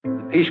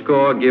Peace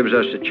Corps gives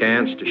us a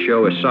chance to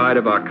show a side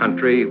of our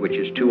country which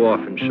is too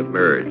often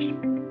submerged.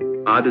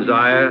 Our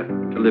desire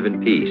to live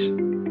in peace,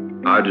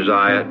 our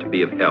desire to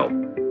be of help.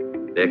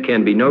 There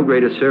can be no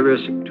greater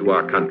service to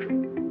our country,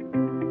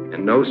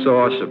 and no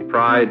source of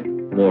pride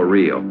more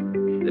real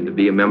than to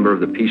be a member of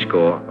the Peace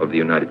Corps of the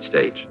United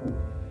States.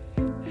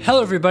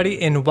 Hello,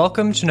 everybody, and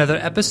welcome to another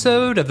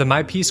episode of the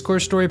My Peace Corps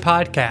Story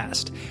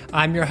podcast.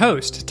 I'm your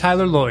host,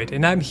 Tyler Lloyd,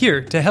 and I'm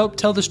here to help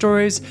tell the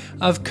stories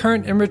of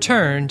current and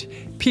returned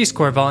Peace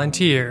Corps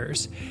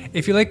volunteers.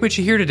 If you like what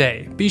you hear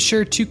today, be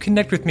sure to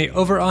connect with me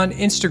over on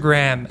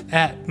Instagram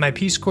at My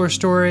Peace Corps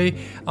Story,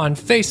 on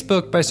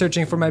Facebook by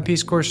searching for My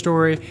Peace Corps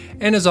Story,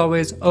 and as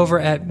always, over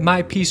at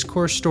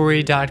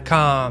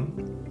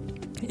mypeacecorpsstory.com.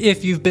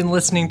 If you've been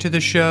listening to the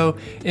show,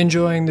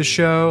 enjoying the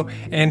show,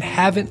 and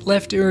haven't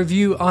left a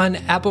review on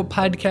Apple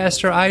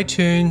Podcasts or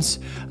iTunes,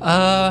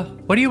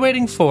 what are you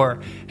waiting for?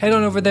 Head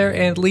on over there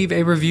and leave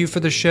a review for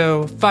the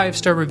show.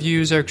 5-star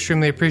reviews are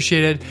extremely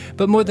appreciated,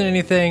 but more than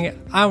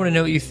anything, I want to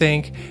know what you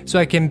think so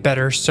I can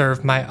better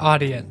serve my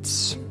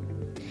audience.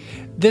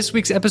 This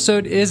week's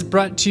episode is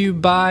brought to you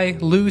by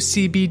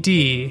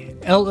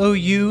LouCBD,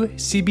 LOUCBD.com.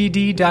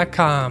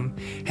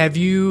 Have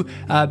you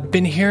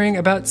been hearing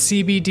about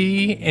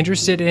CBD,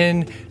 interested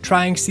in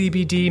trying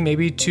CBD,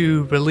 maybe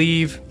to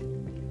relieve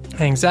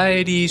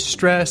anxiety,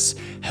 stress,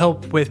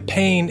 help with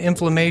pain,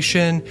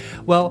 inflammation?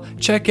 Well,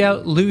 check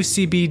out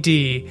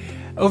LouCBD.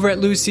 Over at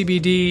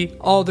LouCBD,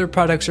 all their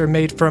products are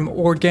made from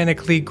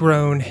organically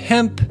grown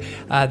hemp.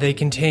 They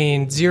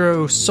contain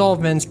zero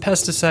solvents,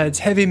 pesticides,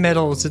 heavy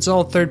metals. It's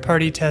all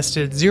third-party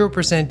tested,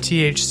 0%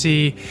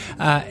 THC.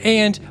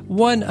 And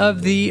one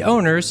of the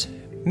owners,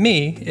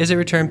 me, is a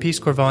returned Peace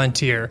Corps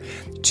volunteer.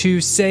 To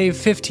save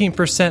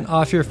 15%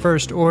 off your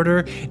first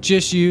order,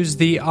 just use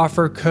the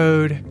offer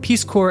code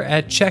Peace Corps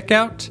at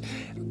checkout.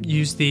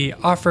 Use the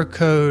offer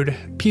code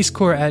Peace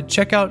Corps at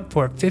checkout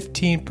for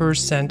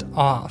 15%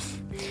 off.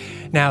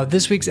 Now,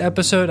 this week's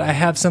episode, I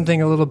have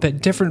something a little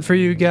bit different for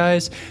you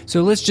guys,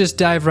 so let's just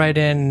dive right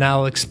in and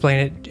I'll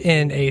explain it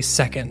in a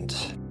second.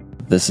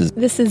 This is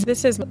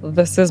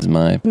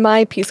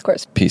my Peace Corps.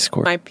 Peace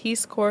Corps. My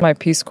Peace Corps. My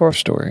Peace Corps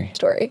story.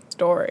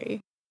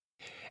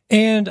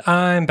 And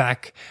I'm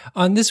back.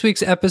 On this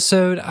week's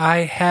episode, I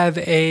have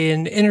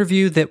an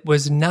interview that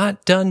was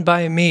not done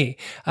by me.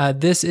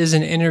 This is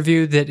an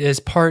interview that is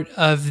part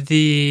of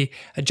the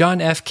John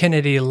F.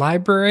 Kennedy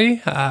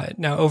Library.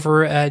 Now,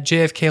 over at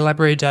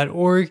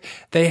jfklibrary.org,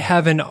 they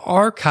have an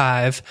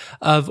archive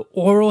of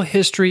oral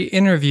history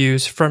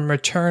interviews from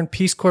returned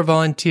Peace Corps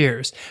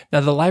volunteers.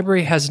 Now, the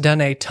library has done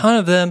a ton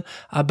of them,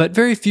 but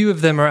very few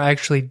of them are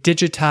actually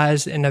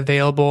digitized and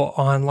available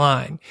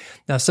online.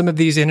 Now, some of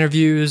these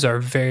interviews are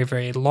very,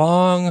 very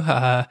long,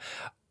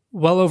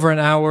 well over an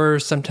hour.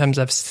 Sometimes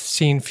I've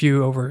seen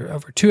few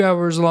over 2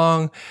 hours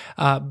long,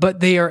 but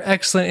they are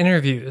excellent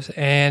interviews,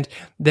 and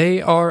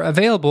they are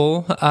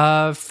available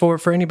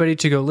for anybody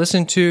to go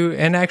listen to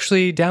and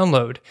actually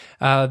download.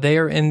 They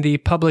are in the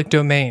public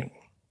domain.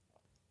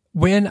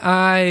 When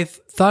I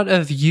thought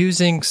of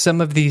using some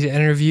of these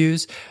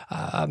interviews,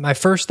 my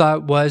first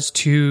thought was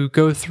to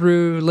go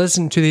through,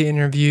 listen to the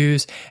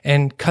interviews,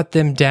 and cut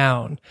them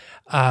down.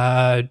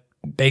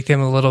 Make them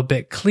a little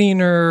bit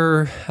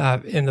cleaner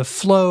in the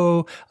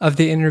flow of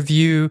the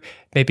interview,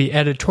 maybe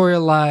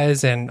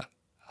editorialize, and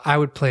I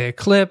would play a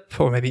clip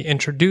or maybe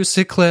introduce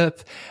a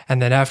clip.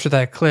 And then after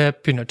that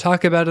clip,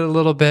 talk about it a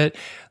little bit.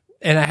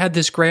 And I had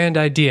this grand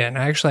idea, and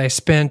I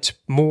spent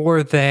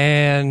more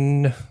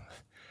than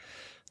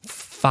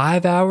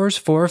 4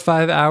 or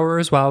 5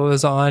 hours while I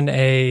was on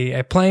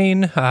a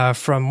plane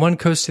from one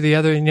coast to the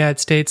other in the United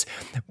States,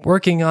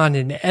 working on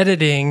and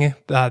editing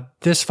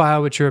this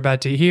file, which you're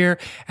about to hear.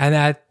 And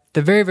at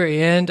the very,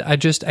 very end, I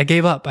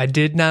gave up. I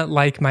did not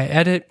like my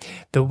edit.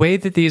 The way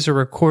that these are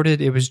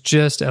recorded, it was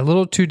just a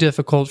little too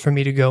difficult for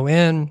me to go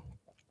in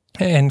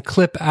and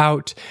clip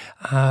out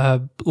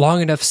long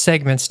enough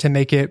segments to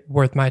make it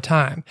worth my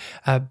time.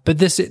 But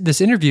this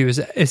interview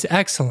is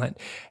excellent,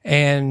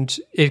 and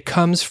it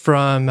comes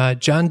from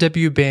John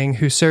W. Bing,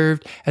 who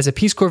served as a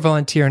Peace Corps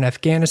volunteer in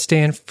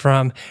Afghanistan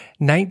from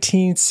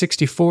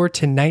 1964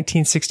 to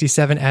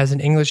 1967 as an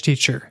English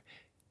teacher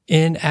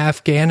in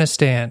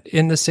Afghanistan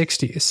in the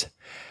 60s.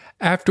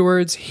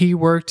 Afterwards, he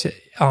worked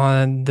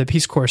on the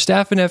Peace Corps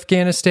staff in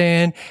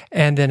Afghanistan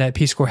and then at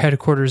Peace Corps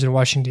headquarters in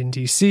Washington,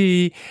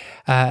 D.C.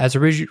 As a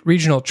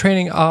regional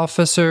training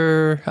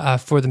officer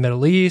for the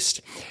Middle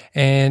East.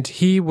 And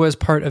he was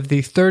part of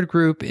the 3rd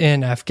group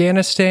in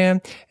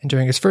Afghanistan. And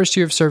during his first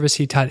year of service,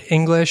 he taught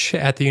English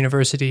at the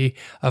University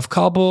of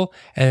Kabul.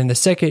 And in the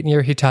second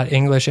year, he taught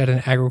English at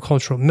an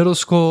agricultural middle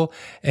school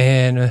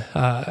in,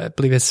 I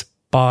believe it's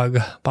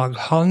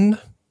Baghlan.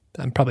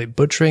 I'm probably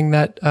butchering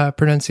that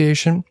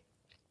pronunciation.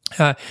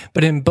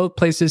 But in both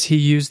places, he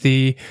used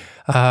the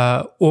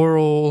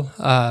oral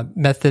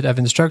method of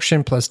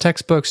instruction plus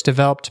textbooks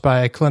developed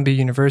by Columbia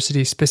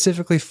University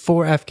specifically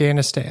for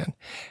Afghanistan.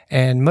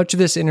 And much of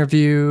this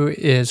interview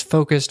is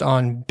focused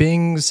on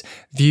Bing's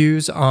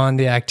views on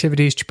the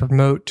activities to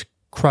promote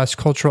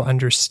cross-cultural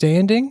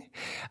understanding.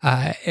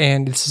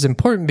 And this is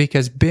important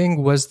because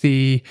Bing was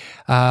the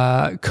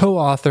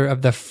co-author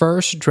of the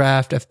first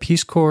draft of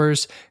Peace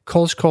Corps'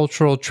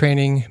 cross-cultural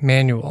training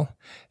manual.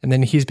 And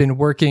then he's been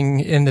working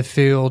in the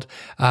field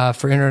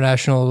for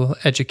international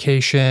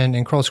education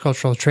and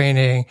cross-cultural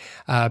training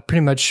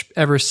pretty much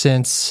ever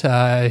since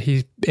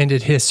he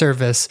ended his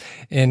service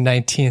in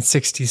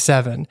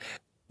 1967.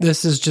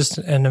 This is just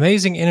an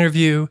amazing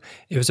interview.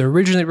 It was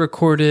originally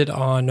recorded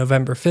on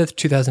November 5th,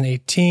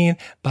 2018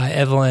 by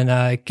Evelyn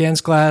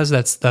Gansglas.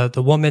 That's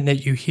the woman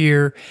that you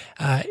hear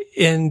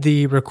in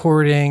the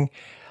recording.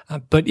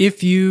 But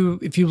if you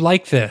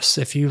like this,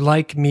 if you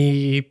like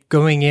me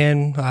going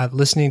in,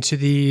 listening to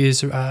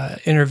these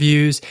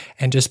interviews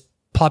and just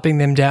plopping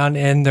them down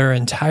in their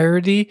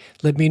entirety,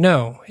 let me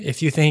know.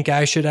 If you think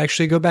I should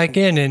actually go back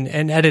in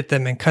and edit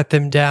them and cut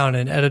them down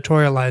and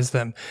editorialize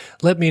them,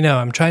 let me know.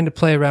 I'm trying to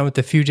play around with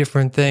a few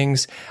different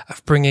things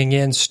of bringing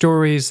in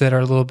stories that are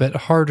a little bit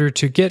harder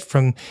to get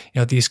from,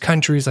 these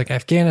countries like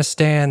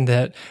Afghanistan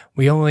that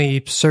we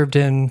only served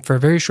in for a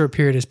very short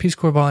period as Peace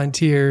Corps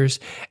volunteers.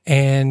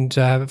 And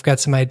I've got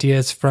some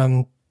ideas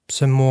from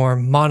some more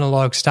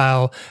monologue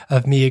style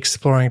of me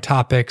exploring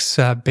topics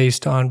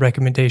based on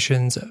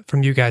recommendations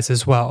from you guys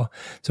as well.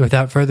 So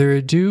without further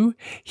ado,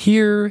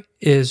 here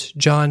is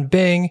John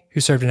Bing, who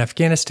served in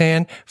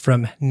Afghanistan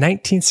from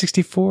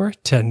 1964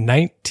 to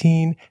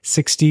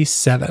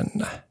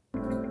 1967.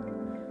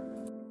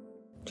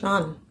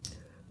 John,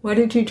 why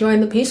did you join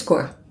the Peace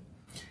Corps?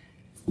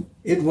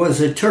 It was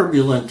a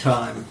turbulent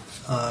time,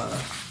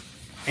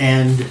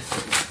 and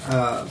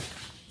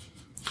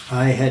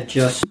I had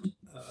just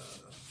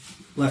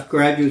left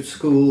graduate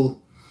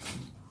school.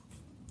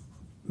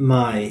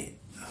 My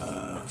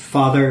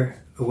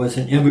father was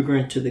an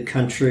immigrant to the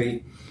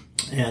country,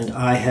 and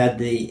I had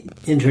the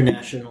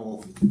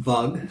international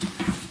bug.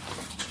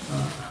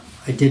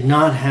 I did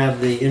not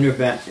have the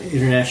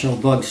international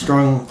bug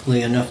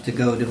strongly enough to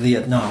go to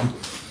Vietnam.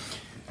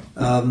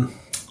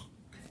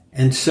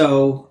 And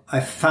so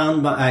I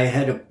found I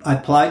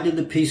applied to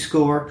the Peace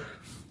Corps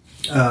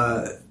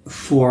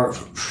for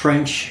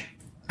French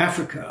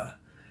Africa.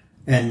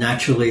 And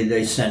naturally,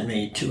 they sent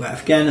me to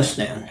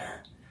Afghanistan,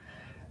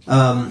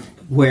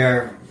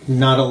 where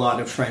not a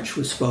lot of French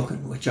was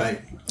spoken, which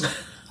I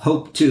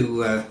hoped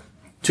to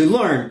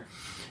learn.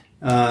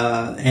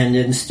 And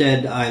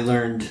instead, I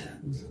learned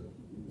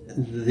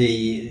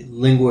the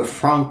lingua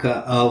franca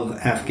of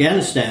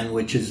Afghanistan,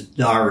 which is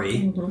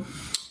Dari,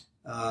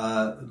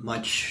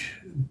 much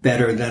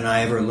better than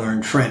I ever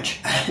learned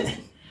French.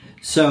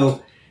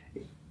 So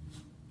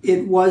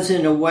it was,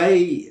 in a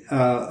way,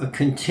 a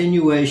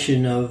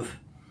continuation of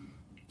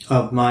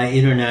my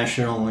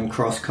international and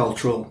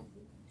cross-cultural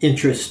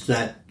interests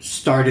that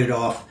started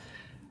off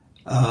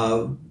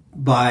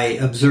by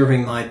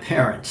observing my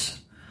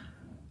parents.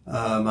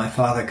 My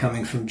father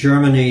coming from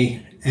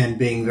Germany and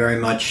being very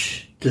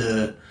much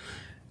the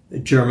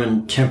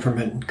German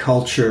temperament and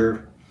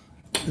culture,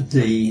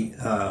 the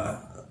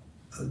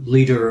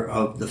leader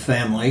of the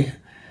family,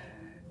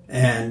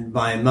 and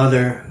my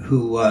mother,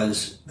 who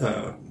was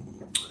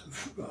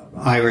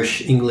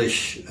Irish,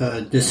 English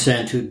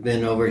descent, who'd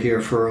been over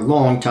here for a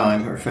long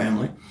time, her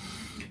family.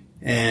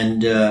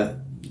 And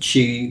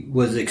she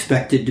was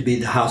expected to be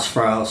the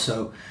Hausfrau,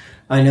 so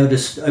I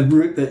noticed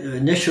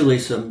initially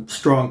some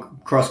strong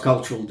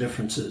cross-cultural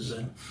differences.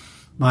 And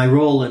my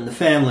role in the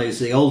family as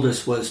the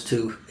oldest was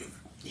to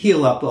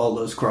heal up all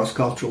those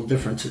cross-cultural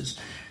differences.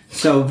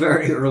 So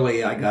very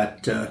early I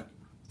got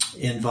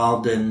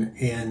involved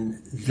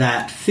in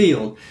that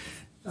field.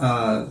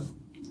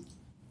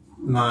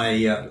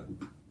 My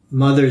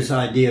mother's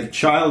idea of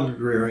child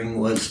rearing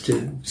was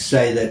to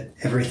say that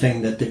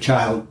everything that the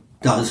child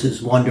does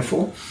is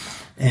wonderful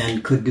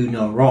and could do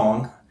no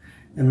wrong.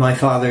 And my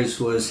father's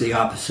was the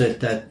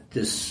opposite, that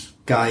this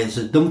guy is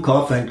a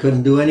Dummkopf and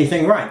couldn't do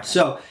anything right.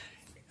 So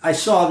I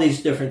saw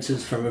these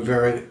differences from a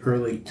very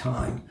early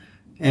time.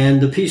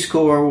 And the Peace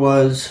Corps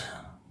was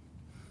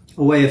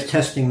a way of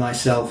testing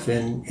myself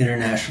in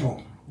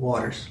international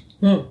waters.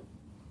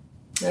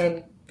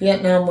 And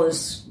Vietnam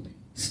was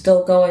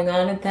still going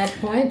on at that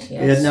point?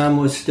 Yes. Vietnam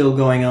was still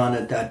going on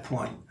at that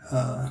point.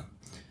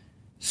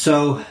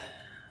 So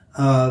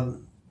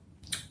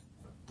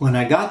when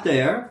I got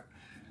there...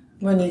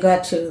 When you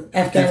got to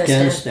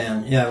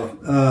Afghanistan? Yeah.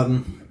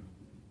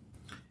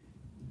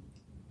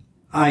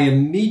 I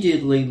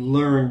immediately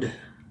learned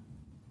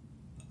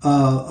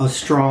a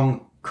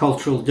strong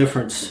cultural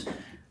difference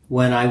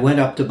when I went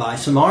up to buy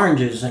some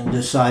oranges and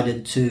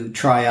decided to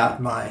try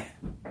out my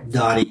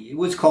Dari. It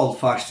was called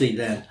Farsi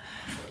then.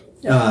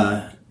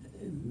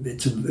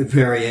 It's a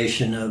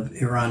variation of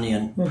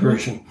Iranian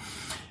Persian.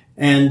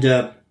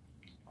 And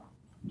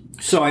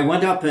so I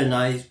went up and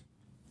I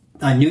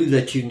knew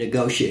that you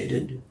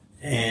negotiated.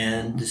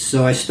 And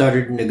so I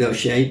started to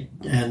negotiate.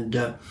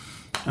 And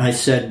I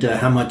said,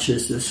 how much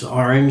is this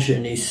orange?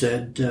 And he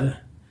said,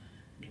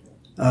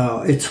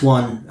 it's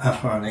 1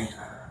 Afghani.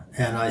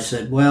 And I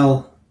said,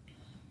 well,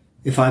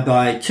 if I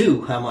buy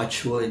 2, how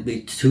much will it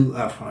be 2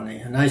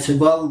 Afghani? And I said,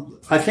 well,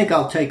 I think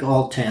I'll take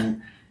all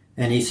 10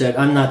 And he said,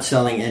 I'm not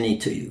selling any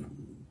to you.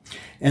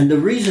 And the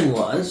reason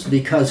was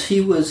because he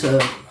was a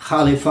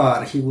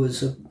Khalifar. He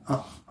was,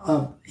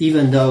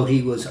 even though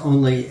he was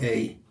only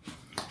a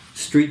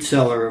street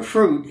seller of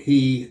fruit,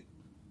 he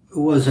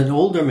was an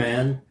older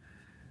man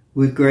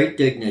with great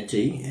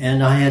dignity,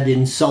 and I had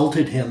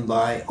insulted him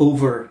by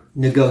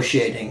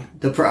over-negotiating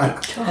the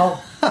product.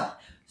 Oh.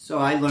 So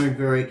I learned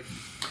very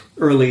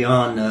early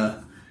on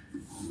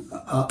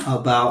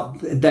about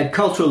that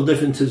cultural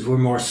differences were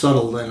more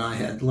subtle than I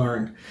had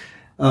learned.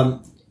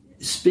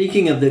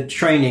 Speaking of the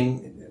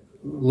training,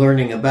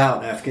 learning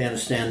about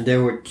Afghanistan,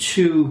 there were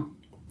two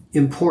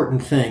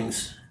important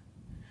things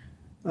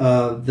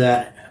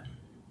that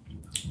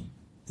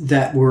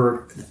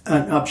were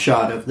an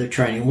upshot of the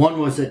training. One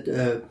was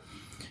that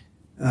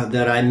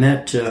I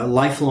met a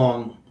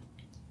lifelong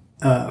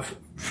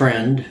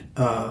friend,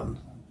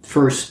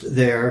 first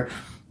there,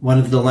 one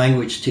of the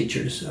language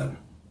teachers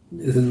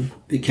who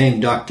became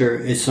Dr.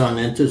 Ihsan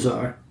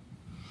Intizar,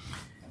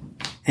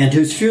 and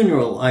whose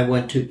funeral I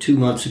went to 2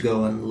 months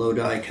ago in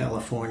Lodi,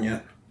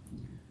 California.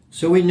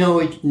 So we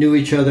knew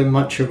each other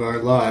much of our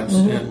lives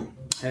and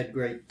had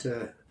great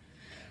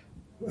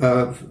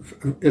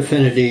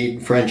affinity,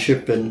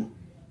 friendship, and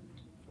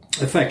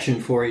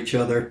affection for each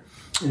other.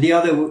 The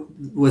other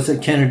was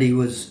that Kennedy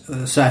was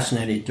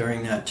assassinated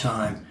during that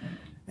time,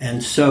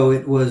 and so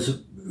it was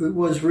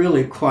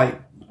really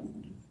quite,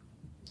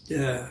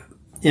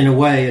 in a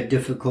way, a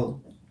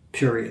difficult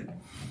period.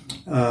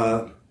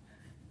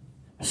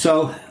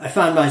 So I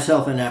found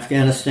myself in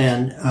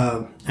Afghanistan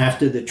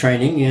after the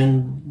training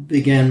and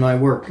began my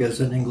work as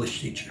an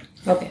English teacher.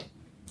 Okay,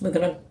 we're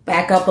going to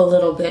back up a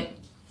little bit.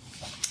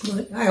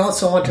 I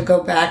also want to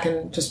go back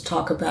and just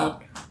talk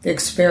about the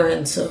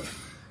experience of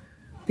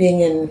being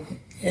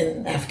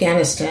in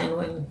Afghanistan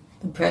when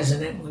the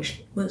president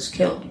was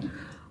killed.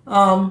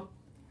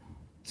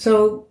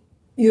 So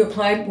you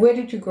applied. Where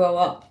did you grow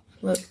up?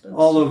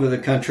 All over the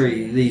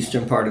country, the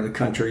eastern part of the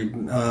country,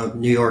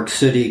 New York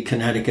City,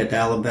 Connecticut,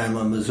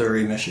 Alabama,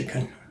 Missouri,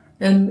 Michigan.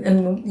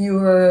 And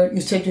you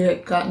said you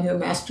had gotten your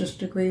master's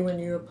degree when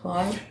you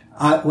applied?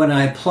 When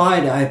I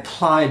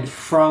applied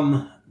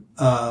from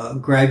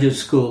graduate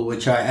school,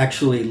 which I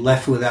actually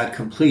left without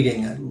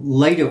completing.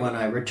 Later, when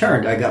I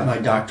returned, I got my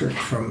doctorate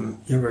from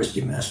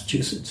University of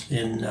Massachusetts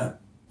in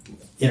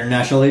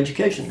international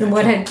education. And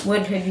what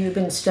had you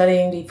been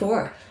studying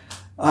before?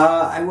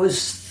 I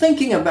was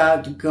thinking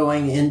about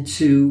going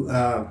into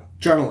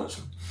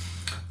journalism,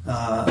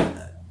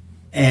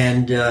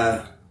 and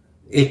I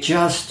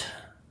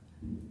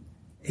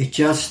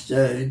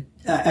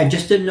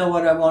just didn't know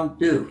what I wanted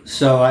to do.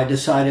 So I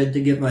decided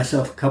to give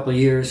myself a couple of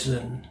years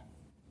and,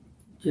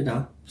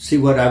 see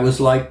what I was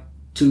like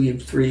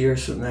 2-3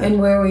 years from then.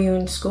 And where were you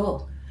in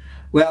school?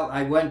 Well,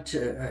 I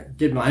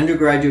did my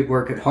undergraduate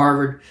work at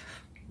Harvard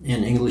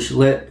in English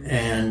Lit,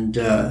 and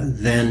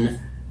then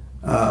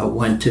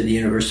went to the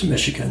University of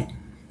Michigan.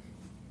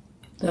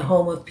 The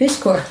home of Peace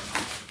Corps.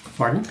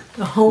 Pardon?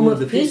 The home of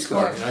the Peace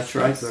Corps. That's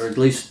right, or at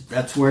least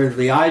that's where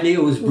the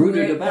idea was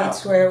brooded about.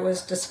 That's where it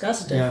was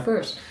discussed at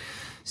first.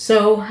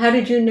 So how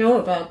did you know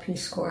about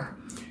Peace Corps?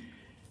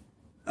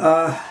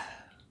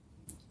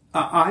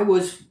 I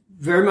was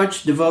very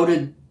much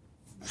devoted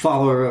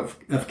follower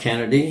of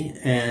Kennedy,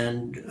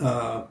 and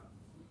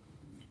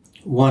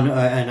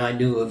and I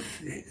knew of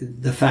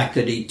the fact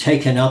that he'd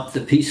taken up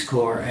the Peace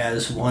Corps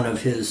as one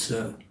of his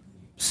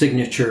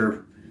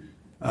signature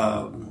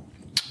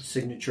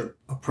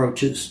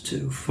approaches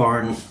to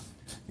foreign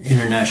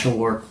international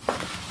work.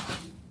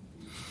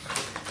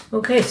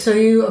 Okay, so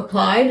you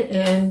applied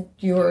and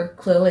you were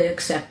clearly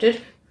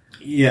accepted.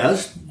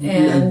 Yes,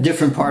 and a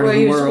different part of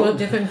the world. Well,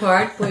 different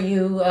part. Were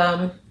you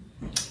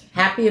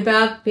happy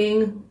about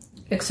being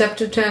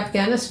accepted to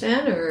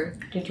Afghanistan, or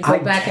did you go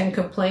back and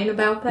complain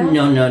about that?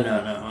 No.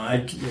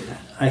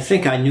 I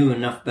think I knew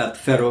enough about the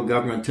federal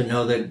government to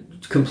know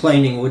that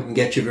complaining wouldn't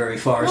get you very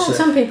far. Well, so.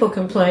 Some people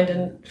complained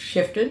and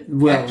shifted.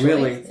 Well, actually.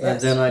 Really,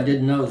 Yes. then I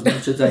didn't know as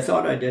much as I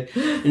thought I did.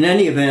 In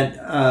any event,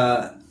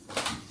 I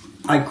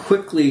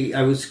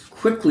was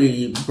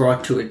quickly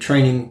brought to a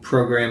training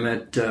program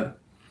at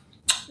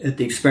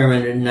the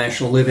Experiment in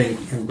National Living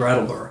in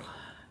Brattleboro.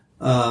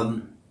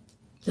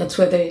 That's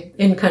where the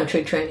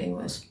in-country training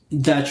was.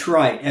 That's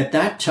right. At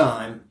that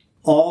time,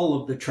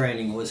 all of the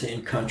training was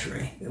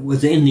in-country. It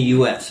was in the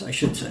U.S., I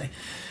should say.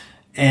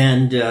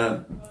 And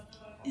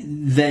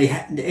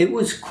it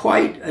was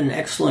quite an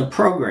excellent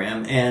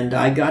program, and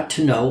I got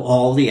to know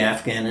all the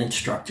Afghan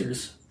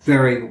instructors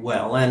very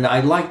well, and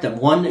I liked them.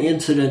 One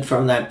incident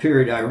from that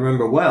period I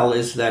remember well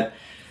is that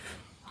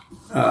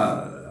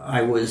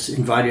I was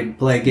invited to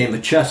play a game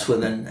of chess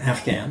with an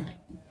Afghan,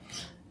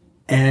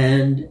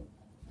 and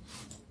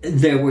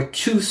there were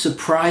two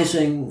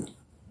surprising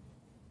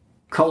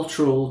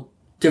cultural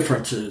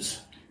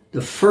differences.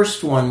 The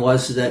first one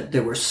was that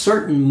there were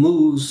certain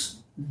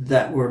moves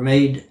that were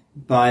made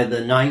by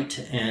the knight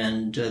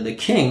and the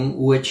king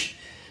which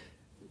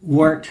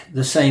weren't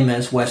the same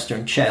as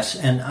Western chess.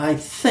 And I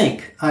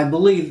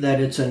believe that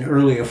it's an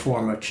earlier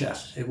form of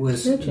chess. It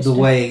was the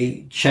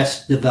way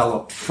chess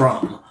developed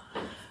from.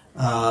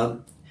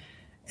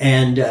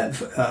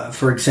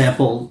 For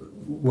example,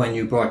 when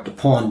you brought the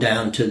pawn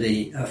down to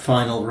the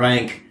final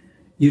rank,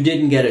 you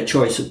didn't get a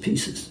choice of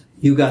pieces.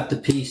 You got the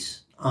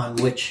piece on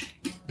which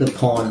the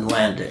pawn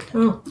landed.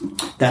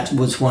 That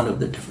was one of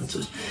the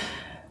differences.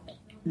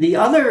 The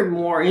other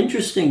more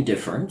interesting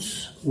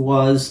difference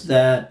was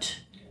that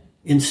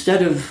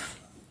instead of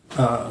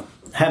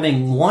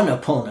having one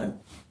opponent,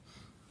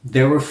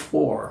 there were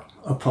 4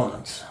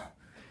 opponents.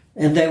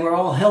 And they were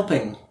all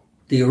helping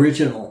the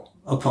original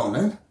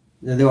opponent.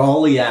 They were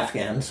all the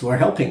Afghans were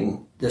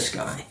helping this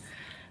guy.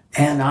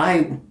 And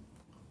I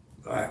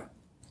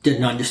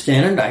didn't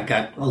understand it. I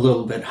got a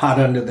little bit hot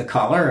under the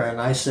collar,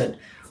 and I said,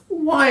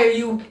 "Why are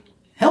you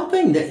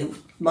helping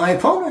my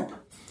opponent?"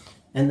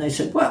 And they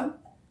said, "Well,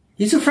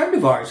 he's a friend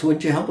of ours.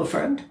 Wouldn't you help a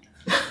friend?"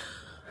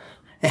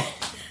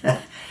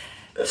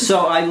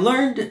 So I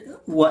learned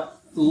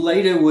what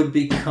later would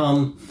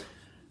become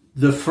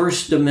the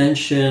first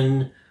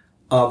dimension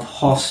of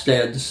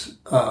Hofstede's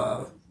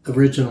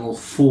original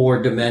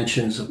 4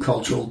 dimensions of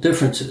cultural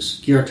differences.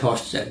 Geert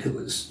Hofstede, who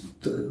was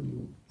the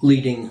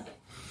leading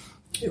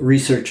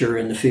researcher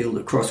in the field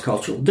of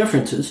cross-cultural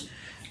differences,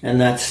 and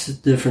that's the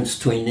difference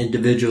between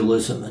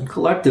individualism and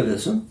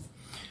collectivism.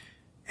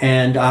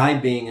 And I,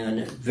 being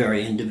a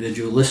very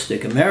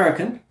individualistic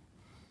American,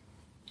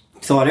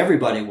 thought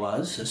everybody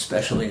was,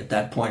 especially at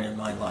that point in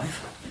my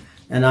life.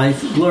 And I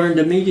learned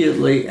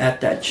immediately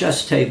at that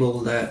chess table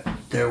that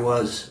there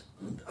was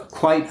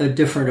quite a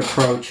different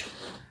approach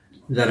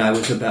that I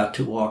was about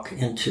to walk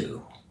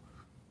into.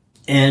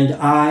 And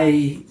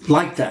I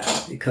liked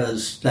that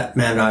because that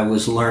meant I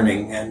was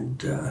learning,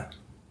 and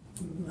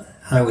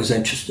I was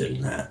interested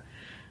in that.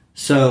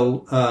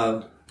 So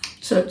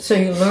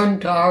you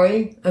learned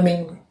Dari. I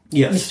mean,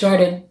 yes. You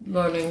started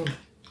learning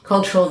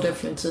cultural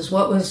differences.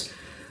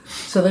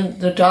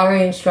 The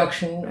Dari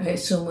instruction, I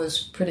assume, was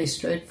pretty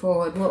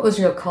straightforward. What was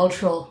your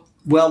cultural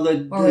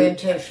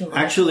orientation?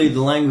 Actually,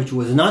 the language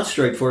was not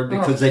straightforward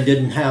because they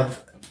didn't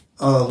have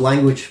a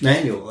language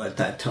manual at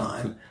that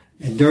time.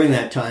 And during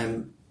that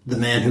time, the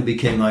man who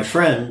became my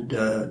friend,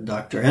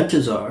 Dr.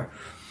 Entezar,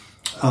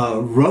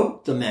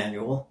 wrote the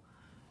manual,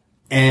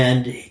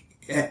 and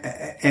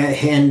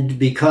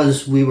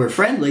because we were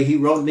friendly, he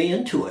wrote me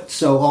into it.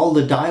 So all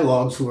the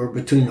dialogues were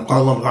between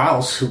Roland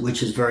Raus,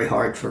 which is very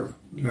hard for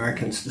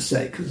Americans to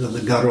say because of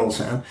the guttural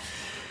sound,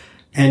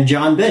 and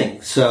John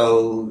Bing.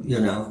 So,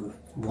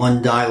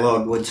 one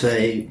dialogue would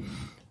say,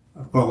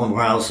 Roland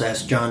Raus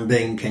asked John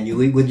Bing, "Can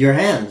you eat with your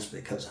hands?"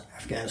 Because in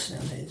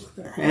Afghanistan they eat with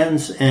their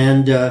hands.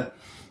 And,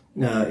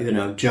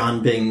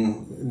 John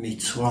Bing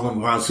meets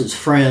Roland Raus's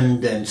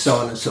friend, and so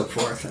on and so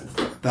forth. And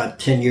about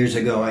 10 years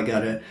ago, I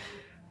got a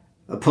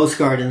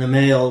postcard in the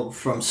mail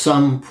from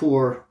some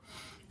poor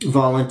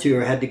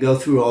volunteer had to go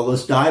through all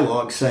this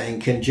dialogue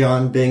saying, "Can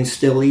John Bing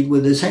still eat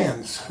with his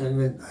hands?"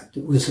 And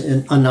it was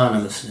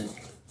anonymous.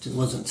 It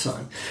wasn't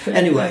signed.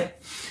 Anyway,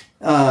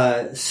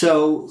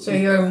 so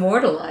you're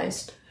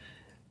immortalized.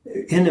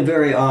 In a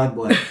very odd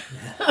way.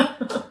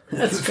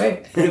 That's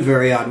great. In a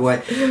very odd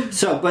way.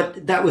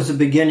 But that was the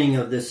beginning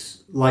of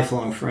this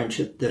lifelong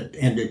friendship that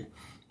ended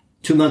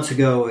 2 months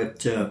ago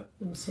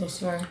I'm so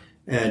sorry.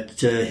 At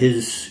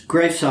his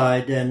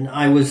graveside, and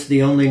I was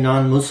the only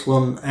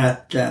non-Muslim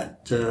at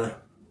that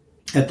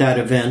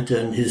event,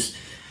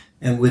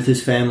 and with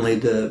his family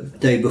the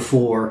day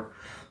before,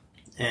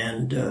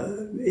 and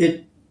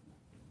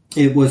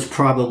it was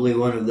probably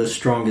one of the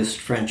strongest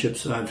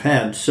friendships I've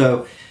had.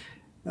 So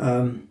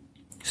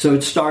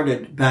it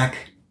started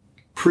back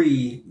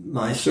pre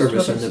my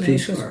service in the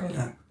Peace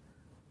Corps.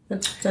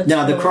 That's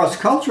now the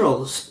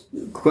cross-cultural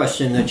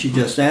question that you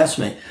just asked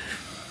me.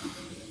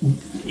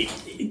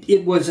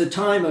 It was a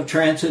time of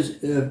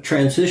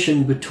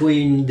transition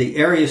between the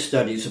area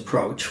studies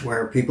approach,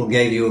 where people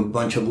gave you a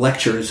bunch of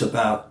lectures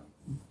about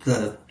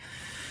the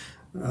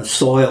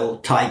soil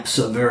types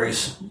of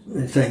various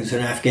things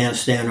in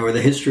Afghanistan or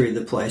the history of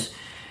the place,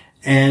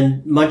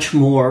 and much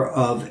more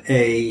of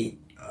a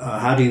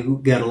how do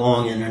you get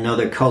along in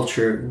another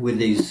culture with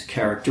these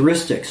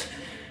characteristics.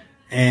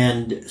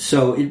 And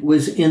so it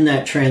was in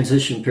that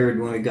transition period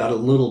when we got a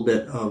little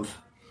bit of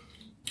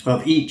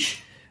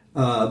each.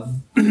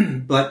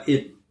 But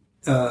it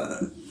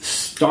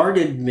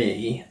started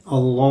me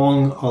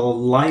along a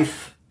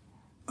life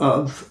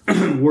of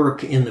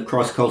work in the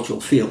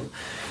cross-cultural field.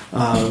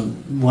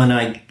 When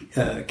I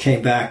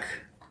came back,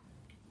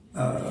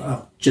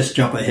 I'll just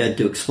jump ahead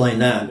to explain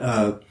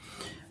that.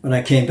 When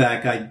I came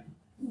back, I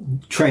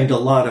trained a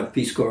lot of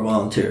Peace Corps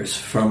volunteers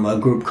from a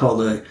group called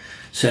the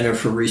Center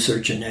for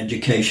Research and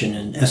Education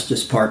in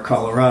Estes Park,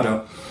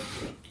 Colorado.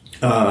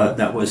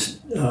 That was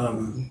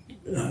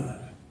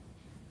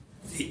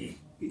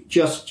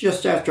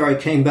just after I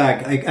came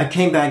back. I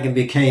came back and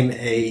became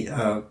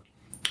a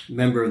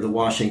member of the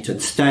Washington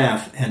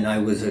staff, and I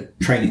was a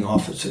training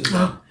officer.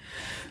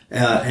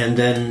 And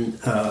then,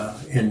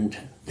 in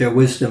their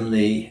wisdom,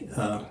 the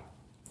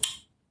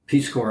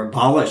Peace Corps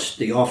abolished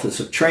the Office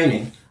of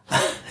Training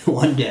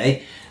one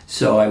day.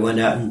 So I went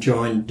out and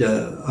joined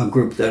a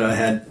group that I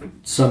had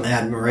some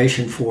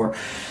admiration for.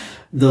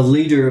 The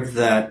leader of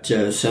that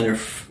Center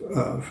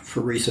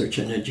for Research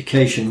and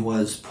Education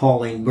was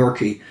Pauline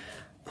Berkey.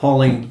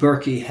 Pauline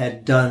Berkey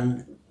had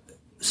done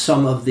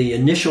some of the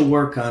initial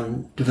work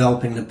on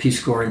developing the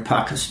Peace Corps in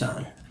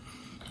Pakistan.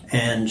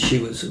 And she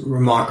was a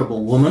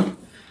remarkable woman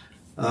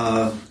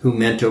who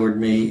mentored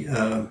me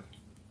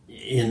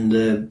in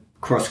the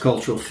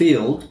cross-cultural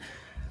field.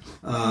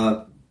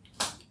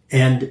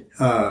 And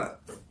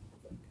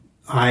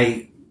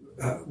I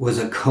was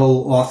a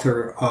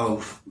co-author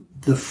of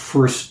the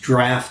first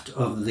draft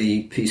of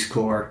the Peace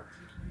Corps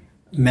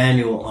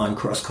manual on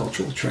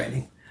cross-cultural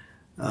training.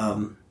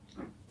 So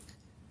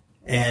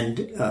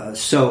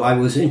I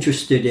was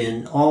interested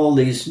in all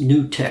these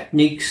new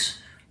techniques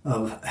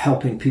of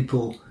helping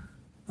people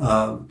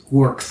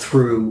work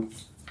through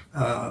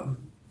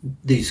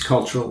these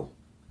cultural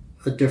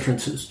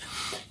differences.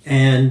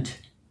 And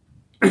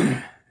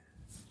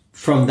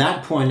from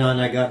that point on,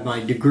 I got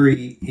my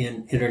degree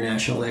in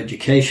international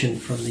education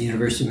from the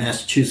University of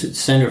Massachusetts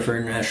Center for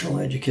International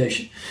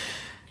Education.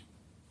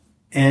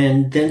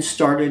 And then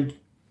started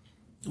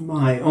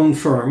my own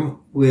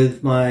firm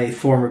with my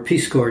former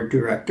Peace Corps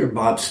director,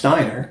 Bob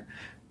Steiner.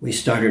 We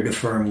started a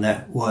firm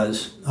that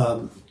was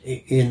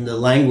in the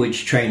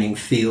language training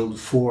field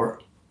for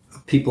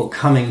people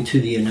coming to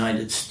the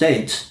United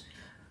States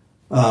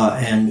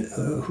and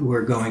who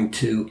were going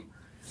to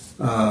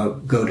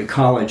go to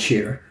college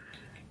here.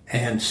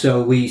 And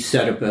so we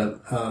set up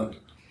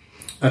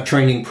a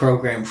training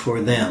program for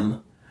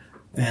them.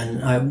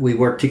 And we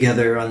worked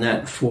together on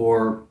that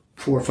for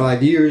 4 or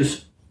 5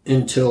 years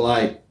until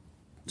I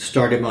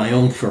started my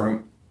own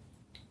firm,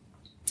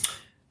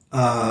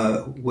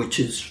 which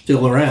is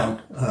still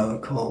around,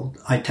 called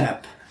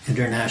ITAP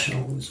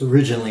International. It was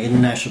originally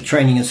International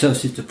Training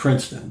Associates of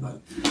Princeton.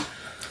 But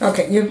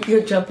Okay,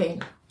 you're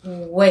jumping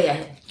way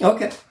ahead.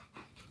 okay.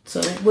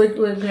 So we're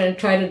going to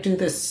try to do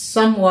this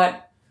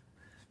somewhat,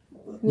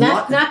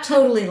 not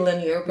totally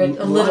linear, but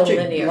a little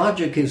linear.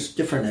 Logic is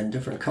different in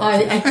different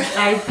cultures.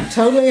 I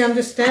totally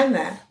understand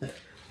that.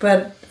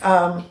 But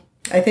I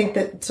think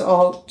that it's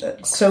all...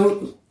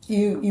 So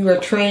you were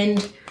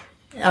trained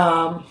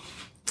in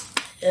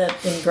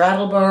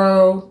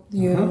Brattleboro.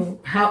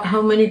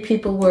 How many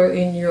people were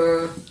in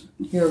your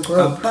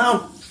group?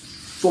 About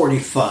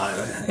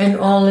 45. And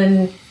all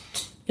in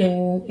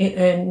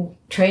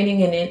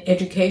training and in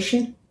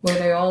education? Were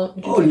they all?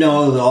 Oh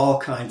no, all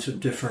kinds of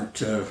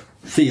different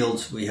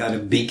fields. We had a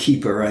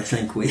beekeeper. I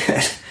think we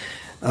had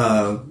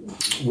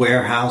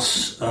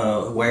warehouse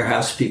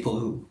people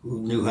who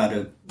knew how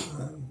to.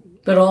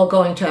 But all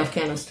going to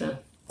Afghanistan.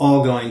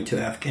 All going to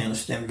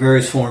Afghanistan.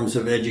 Various forms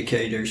of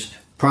educators.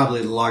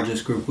 Probably the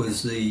largest group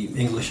was the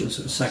English as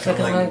a second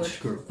language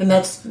group. And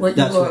that's what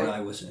you were? That's what I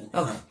was in.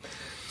 Okay.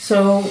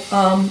 So,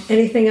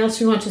 anything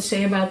else you want to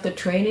say about the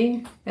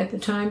training at the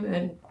time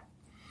and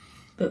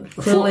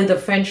clearly the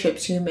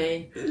friendships you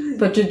made?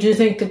 But did you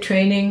think the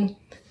training,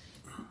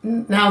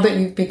 now that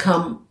you've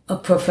become a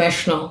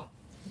professional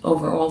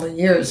over all the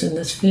years in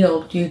this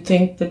field, do you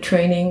think the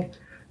training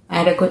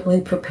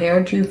adequately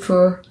prepared you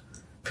for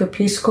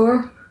Peace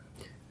Corps?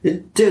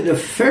 It did a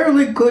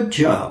fairly good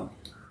job.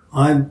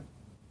 I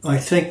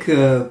think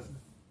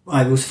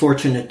I was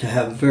fortunate to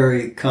have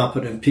very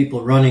competent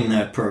people running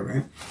that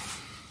program.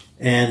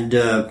 And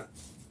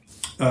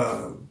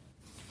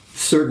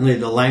certainly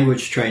the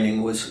language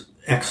training was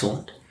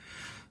excellent.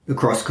 The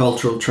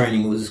cross-cultural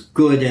training was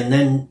good. And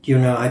then,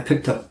 I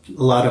picked up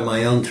a lot of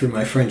my own through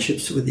my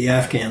friendships with the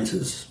Afghans,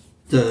 as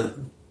the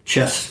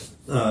chess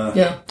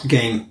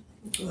game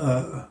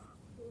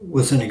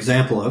was an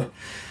example of.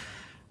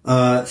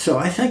 So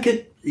I think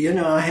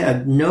I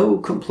had no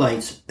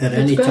complaints at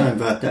any time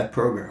about that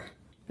program.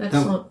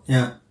 Excellent.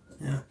 Yeah.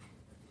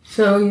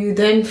 So you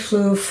then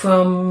flew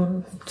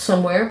from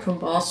somewhere, from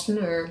Boston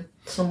or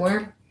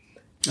somewhere?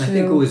 I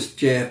think it was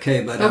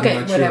JFK, but I'm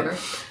not whatever.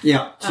 sure.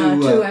 Yeah.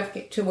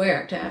 To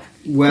where? To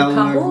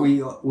Kabul?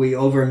 We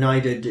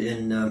overnighted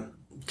in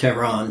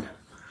Tehran,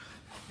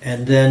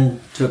 and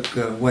then took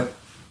what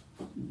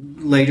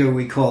later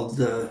we called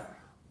the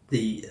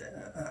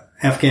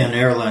Afghan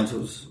Airlines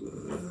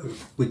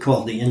we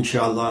called the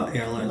Inshallah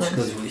Airlines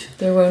because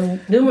there were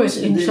numerous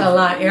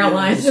Inshallah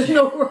airlines in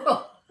the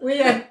world. We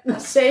had the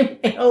same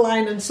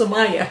airline in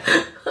Somalia.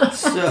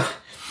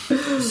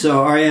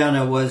 So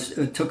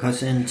Ariana took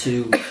us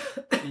into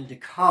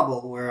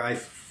Kabul, where I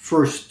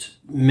first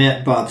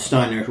met Bob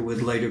Steiner, who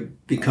would later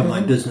become my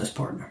business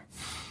partner.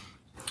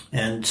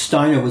 And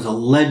Steiner was a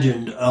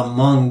legend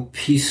among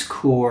Peace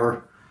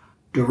Corps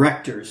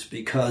directors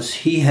because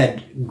he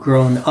had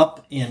grown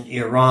up in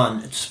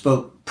Iran and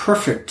spoke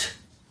perfect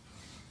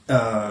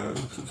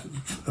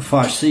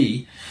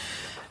Farsi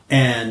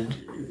and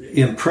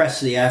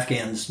impressed the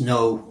Afghans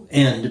no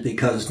end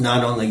because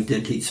not only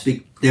did he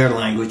speak their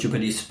language,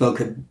 but he spoke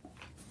it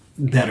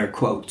better,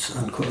 quotes,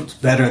 unquotes,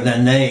 better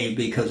than they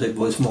because it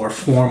was more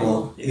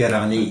formal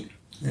Irani.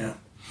 Yeah.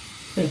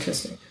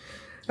 Interesting.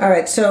 All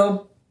right,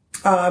 so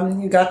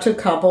you got to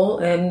Kabul,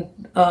 and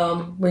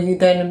were you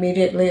then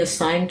immediately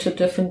assigned to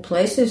different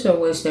places, or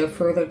was there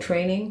further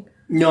training?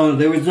 No,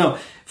 there was no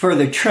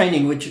further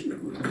training, which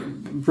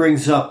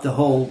brings up the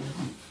whole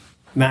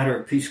matter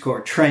of Peace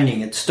Corps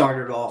training. It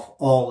started off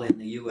all in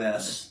the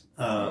U.S.,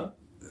 I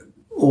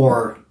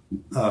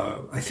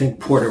think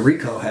Puerto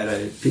Rico had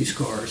a Peace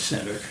Corps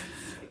center.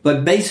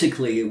 But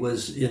basically it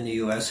was in the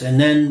U.S. And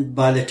then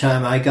by the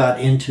time I got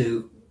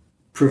into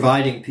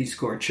providing Peace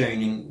Corps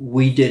training,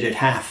 we did it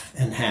half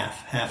and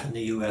half in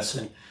the U.S.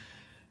 and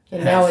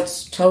now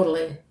it's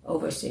totally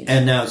overseas.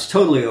 And now it's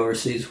totally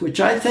overseas, which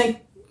I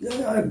think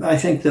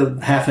the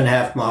half and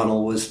half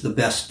model was the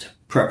best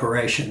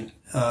preparation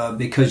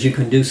because you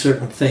can do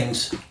certain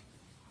things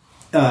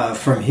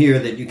from here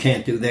that you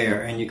can't do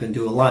there, and you can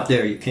do a lot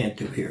there you can't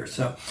do here.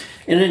 So,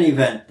 in any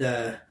event,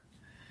 that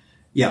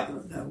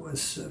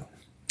was.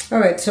 All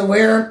right. So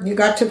where you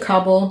got to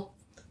Kabul?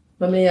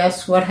 Let me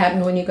ask, what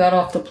happened when you got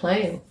off the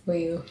plane? Were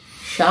you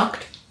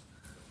shocked?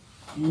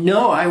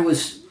 No, I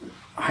was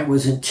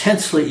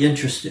intensely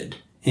interested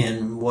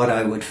in what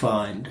I would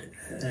find,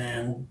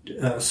 and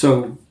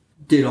so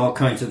did all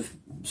kinds of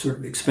sort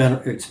of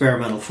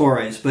experimental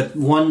forays. But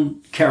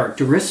one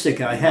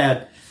characteristic I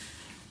had,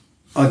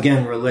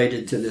 again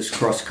related to this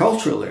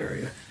cross-cultural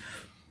area,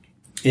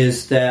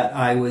 is that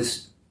I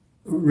was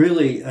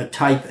really a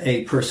type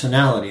A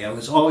personality. I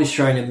was always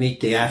trying to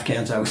meet the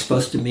Afghans I was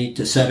supposed to meet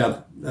to set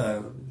up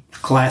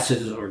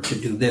classes or to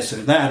do this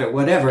or that or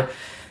whatever,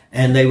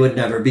 and they would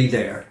never be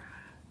there.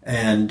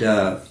 And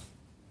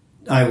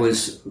I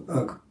was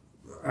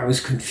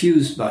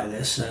confused by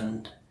this,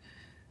 and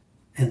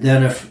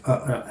then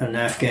an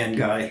Afghan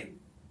guy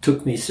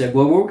took me and said,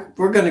 well,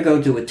 we're going to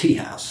go to a tea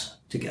house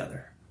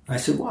together. I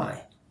said,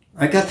 why?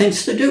 I got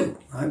things to do,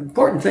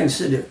 important things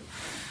to do.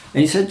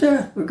 And he said,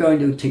 we're going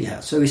to a tea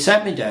house. So he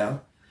sat me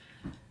down,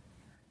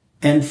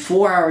 and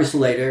 4 hours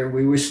later,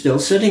 we were still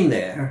sitting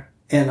there,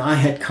 and I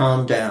had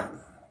calmed down.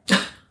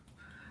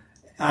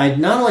 I'd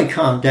not only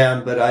calmed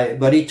down,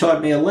 but he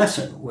taught me a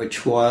lesson,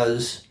 which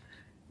was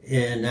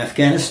in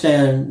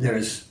Afghanistan,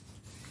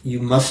 you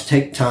must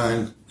take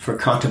time for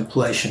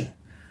contemplation,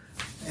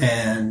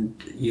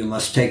 and you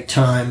must take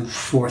time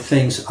for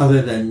things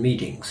other than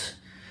meetings.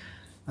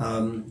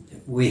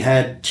 We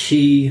had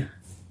tea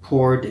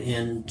poured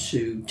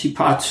into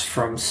teapots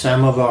from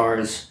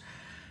samovars,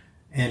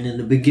 and in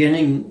the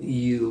beginning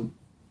you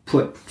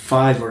put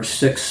 5 or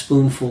 6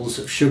 spoonfuls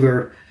of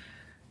sugar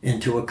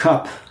into a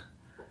cup.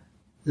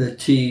 The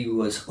tea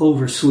was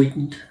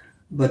over-sweetened,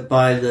 but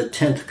by the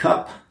 10th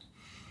cup,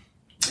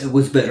 it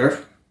was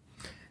bitter.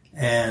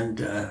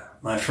 And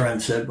my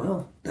friend said,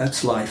 well,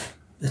 that's life.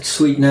 It's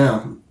sweet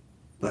now,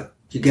 but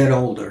you get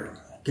older,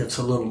 it gets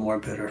a little more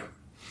bitter.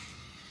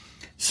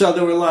 So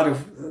there were a lot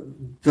of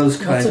those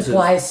kinds of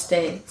wise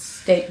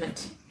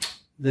statements.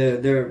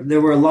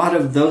 There were a lot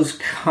of those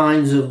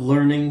kinds of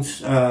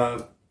learnings.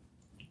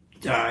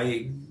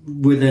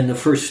 Within the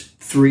first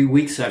 3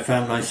 weeks, I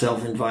found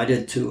myself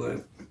invited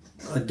to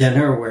a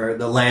dinner where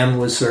the lamb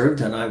was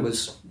served, and I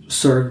was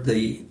served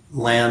the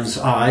lamb's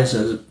eyes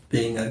as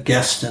being a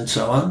guest and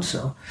so on.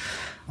 So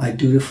I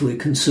dutifully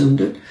consumed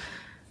it.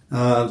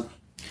 The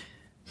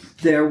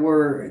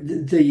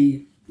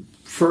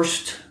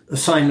first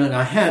assignment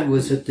I had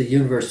was at the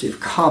University of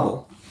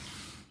Kabul.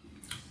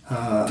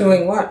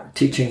 Doing what?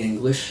 Teaching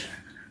English.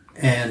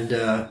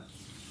 And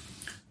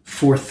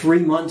for 3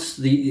 months,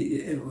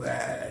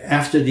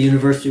 after the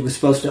university was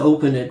supposed to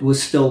open, it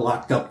was still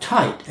locked up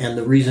tight. And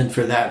the reason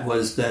for that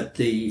was that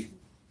the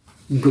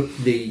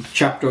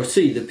Chapter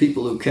C, the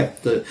people who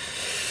kept the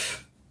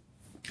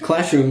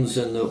classrooms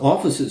and the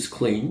offices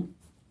clean,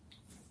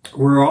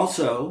 were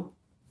also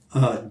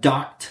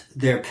docked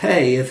their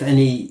pay if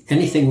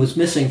anything was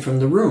missing from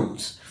the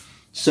rooms.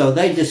 So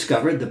they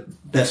discovered the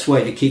best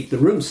way to keep the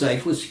rooms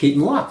safe was to keep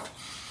them locked,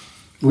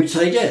 which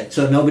they did.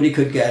 So nobody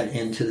could get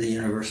into the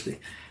university.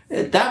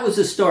 That was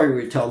the story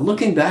we told.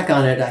 Looking back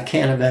on it, I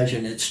can't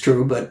imagine it's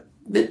true, but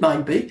it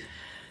might be.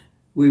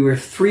 We were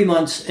 3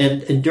 months,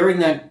 and during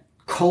that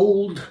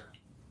cold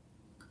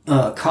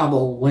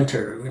Kabul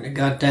winter, when it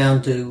got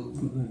down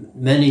to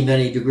many,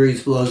 many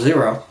degrees below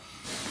zero,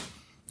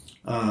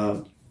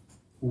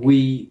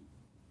 we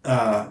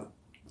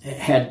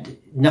had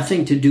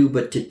nothing to do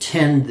but to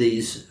tend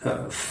these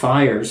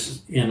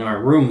fires in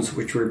our rooms,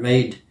 which were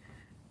made,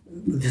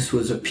 this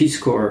was a Peace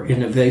Corps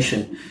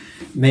innovation,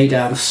 made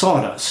out of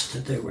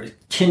sawdust. They were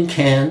big tin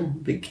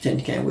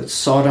can with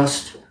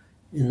sawdust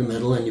in the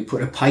middle, and you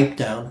put a pipe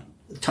down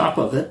the top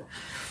of it,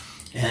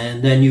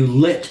 and then you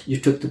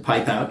took the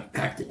pipe out,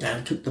 packed it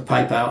down, took the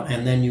pipe out,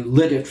 and then you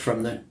lit it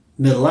from the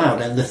middle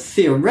out. And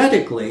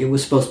theoretically, it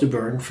was supposed to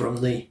burn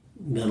from the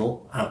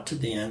middle out to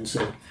the ends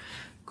and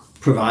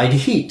provide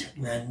heat.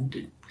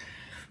 And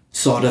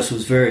sawdust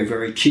was very,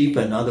 very cheap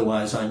and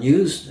otherwise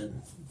unused.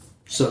 And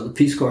so the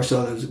Peace Corps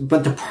saw those.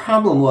 But the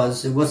problem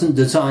was it wasn't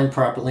designed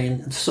properly,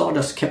 and the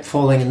sawdust kept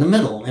falling in the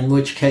middle, in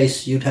which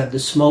case you'd have the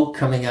smoke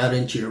coming out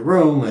into your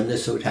room, and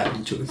this would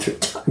happen 2 or 3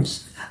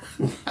 times.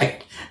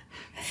 Right.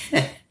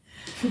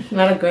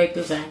 Not a great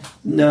design.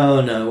 No,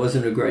 it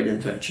wasn't a great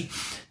invention.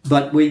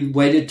 But we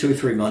waited 2 or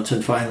 3 months,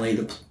 and finally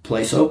the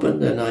place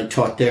opened, and I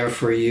taught there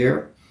for a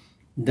year.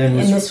 Then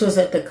And this was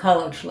at the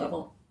college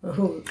level?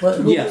 Who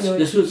yes, were you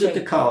this was at the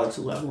teaching? college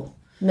level.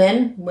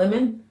 Men?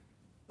 Women?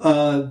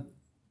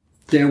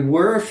 There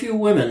were a few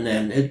women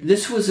then.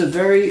 This was a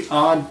very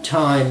odd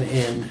time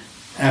in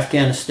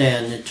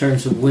Afghanistan in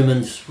terms of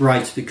women's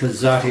rights, because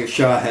Zahir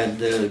Shah,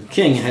 the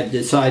king, had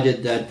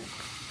decided that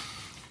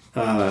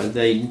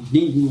they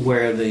needn't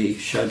wear the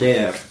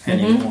shadar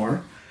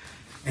anymore.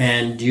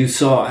 And you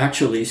saw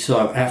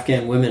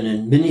Afghan women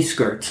in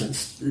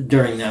miniskirts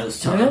during those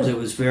times. Really? It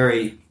was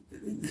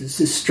this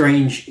is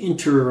strange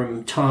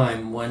interim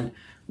time when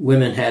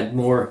women had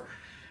more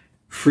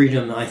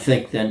freedom, I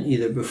think, than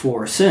either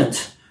before or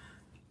since.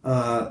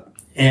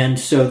 And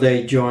so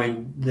they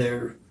joined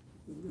their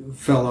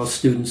fellow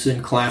students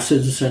in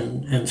classes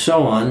and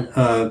so on.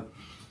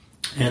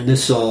 And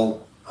this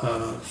all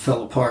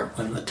fell apart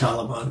when the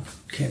Taliban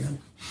came in.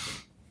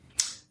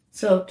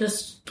 So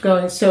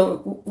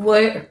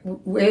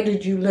where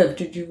did you live?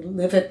 Did you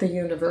live at the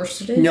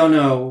university?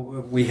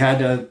 No. We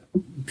had a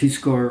Peace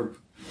Corps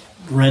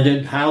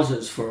rented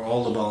houses for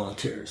all the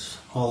volunteers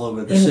all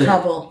over the city.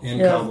 Kabul. In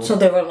Kabul. So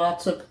there were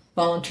lots of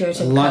volunteers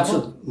in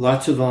Kabul?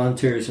 Lots of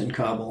volunteers in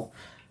Kabul.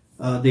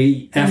 And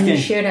you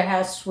shared a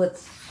house or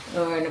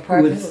an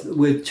apartment?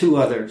 With two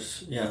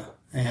others, yeah.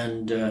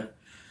 And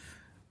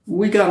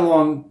we got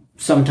along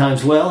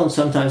sometimes well and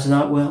sometimes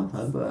not well.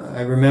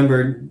 I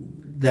remember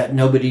that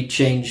nobody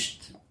changed.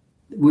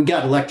 We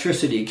got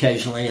electricity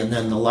occasionally, and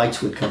then the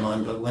lights would come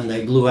on, but when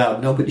they blew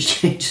out, nobody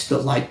changed the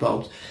light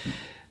bulbs.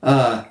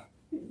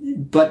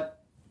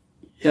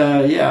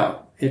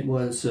 It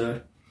was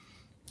a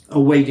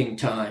waiting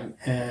time.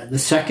 And the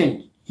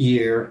second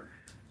year,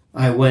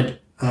 I went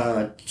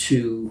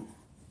to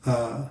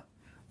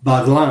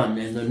Baghlan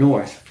in the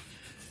north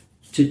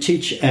to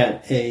teach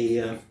at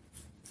a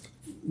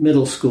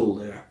middle school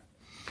there.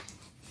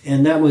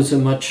 And that was a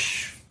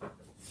much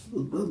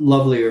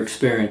lovelier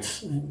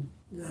experience.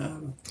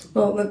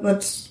 Well,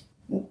 let's,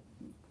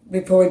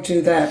 before we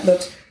do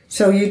that,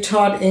 so you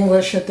taught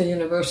English at the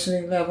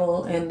university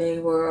level, and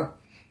were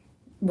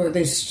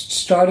they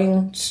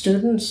starting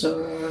students,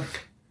 or?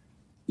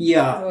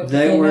 Yeah, Or did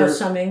they were. know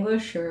some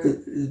English, or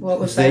what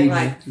was that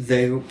like?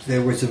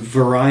 There was a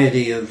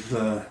variety of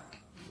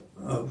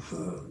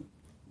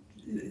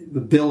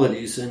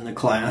abilities in the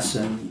class,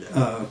 and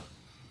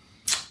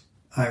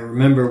I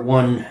remember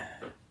one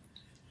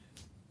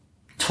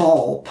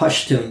tall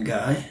Pashtun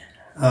guy.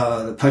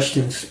 The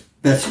Pashtuns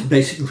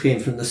basically came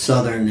from the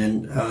southern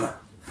and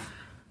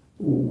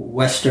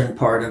western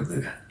part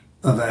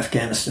of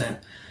Afghanistan,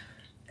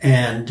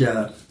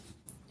 and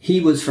he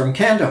was from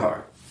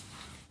Kandahar.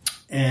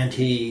 And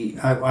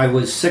I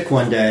was sick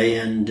one day,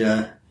 and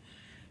I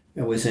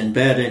was in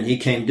bed, and he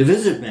came to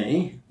visit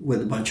me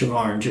with a bunch of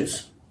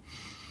oranges.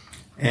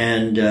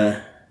 And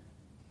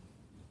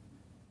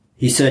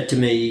he said to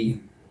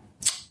me,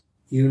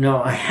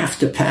 I have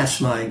to pass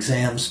my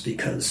exams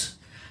because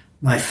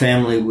my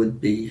family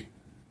would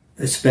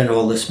spend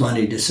all this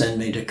money to send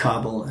me to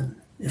Kabul, and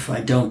if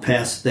I don't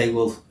pass, they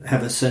will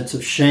have a sense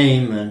of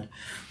shame, and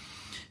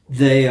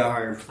they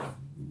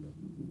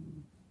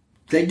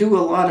do a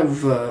lot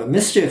of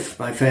mischief.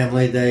 My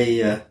family,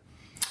 they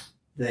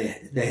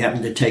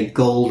happen to take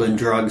gold and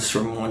drugs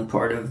from one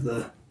part of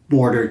the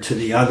border to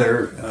the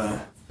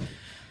other.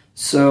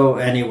 So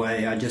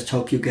anyway, I just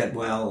hope you get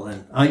well,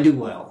 and I do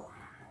well.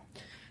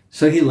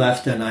 So he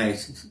left, and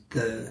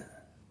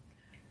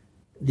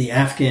the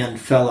Afghan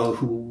fellow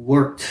who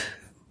worked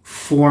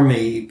for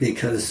me,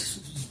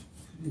 because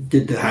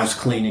did the house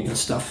cleaning and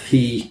stuff,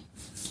 he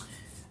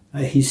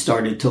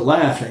started to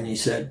laugh, and he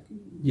said,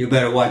 "You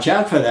better watch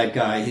out for that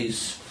guy.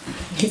 He's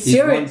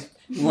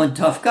one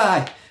tough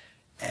guy."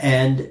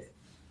 And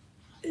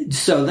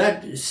so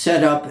that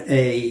set up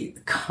a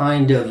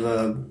kind of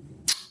a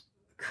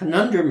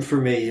conundrum for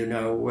me,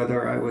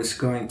 whether I was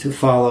going to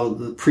follow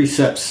the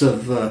precepts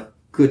of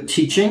good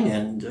teaching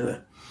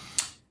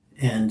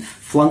and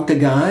flunk the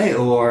guy,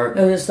 or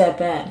It was that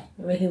bad.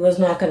 I mean, he was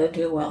not going to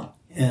do well.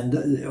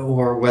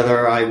 or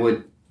whether I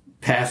would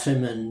pass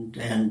him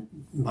and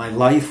my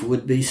life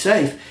would be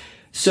safe.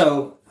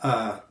 So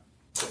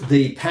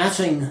the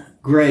passing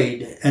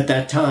grade at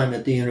that time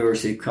at the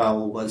University of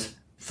Kabul was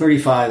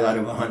 35 out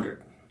of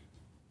 100.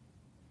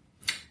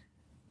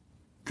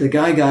 The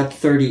guy got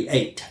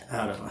 38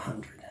 out of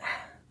 100.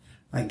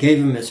 I gave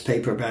him his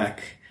paper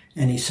back,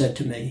 and he said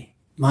to me,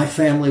 "My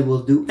family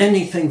will do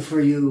anything for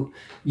you.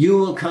 You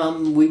will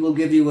come. We will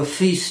give you a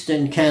feast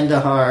in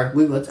Kandahar."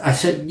 I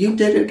said, "You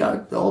did it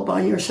all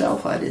by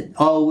yourself." I did.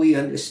 "Oh, we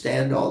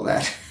understand all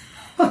that."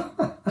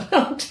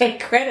 I'll take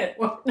credit.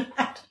 Why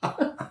not?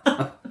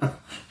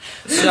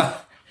 So,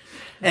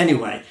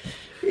 anyway,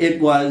 there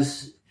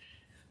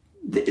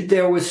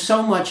was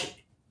so much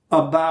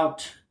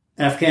about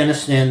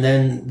Afghanistan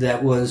then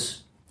that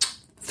was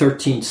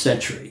 13th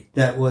century.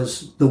 That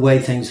was the way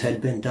things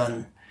had been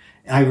done.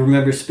 I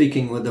remember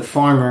speaking with a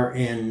farmer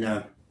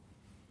in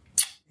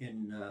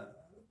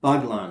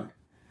Baghlan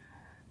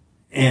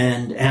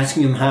and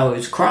asking him how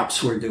his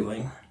crops were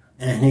doing.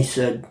 And he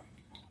said,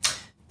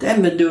 "They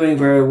haven't been doing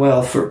very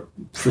well for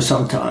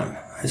some time."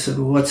 I said,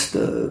 well, what's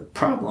the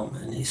problem?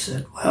 And he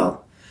said,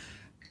 well,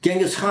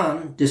 Genghis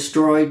Khan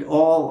destroyed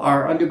all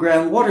our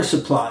underground water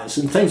supplies,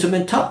 and things have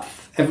been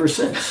tough ever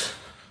since.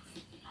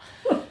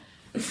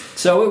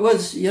 So it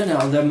was,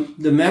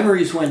 the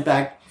memories went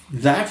back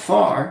that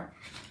far,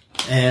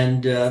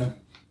 and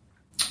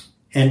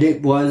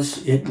it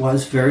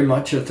was very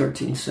much a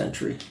 13th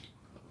century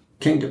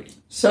kingdom.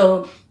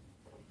 So,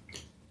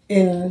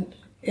 in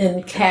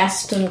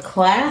caste and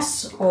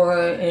class, or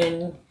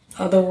in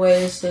other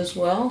ways as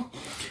well?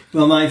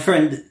 Well, my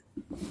friend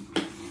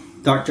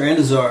Dr.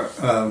 Andazar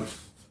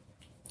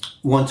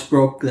once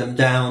broke them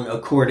down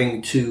broke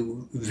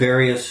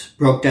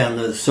down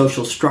the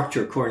social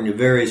structure according to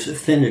various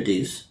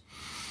affinities,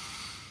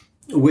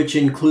 which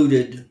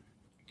included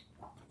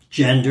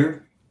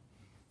gender,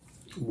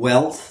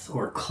 wealth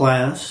or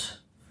class,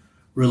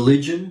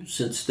 religion,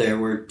 since there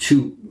were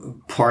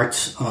two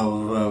parts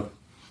of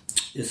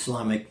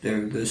Islamic,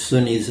 there the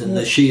Sunnis and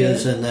the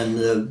Shias, and then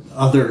the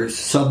other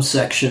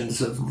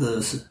subsections of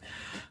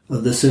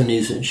the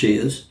Sunnis and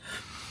Shias,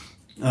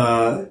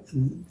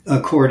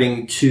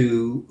 according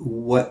to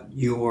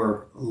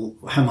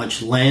how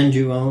much land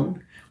you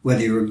own,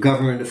 whether you're a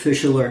government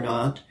official or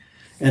not,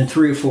 and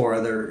 3 or 4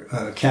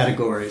 other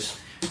categories,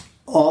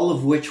 all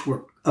of which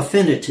were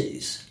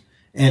affinities,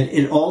 and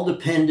it all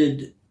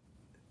depended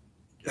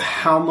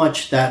how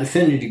much that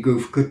affinity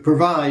group could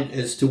provide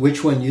as to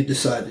which one you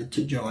decided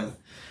to join.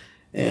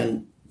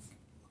 And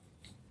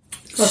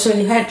so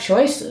you had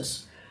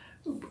choices.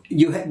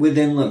 You had,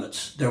 within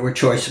limits, there were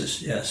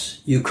choices.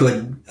 Yes, you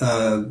could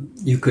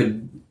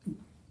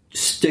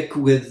stick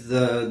with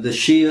the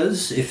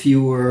Shias if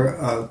you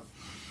were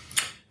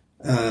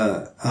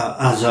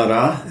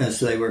Hazara, as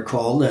they were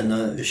called, and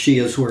the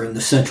Shias were in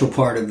the central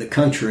part of the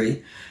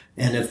country.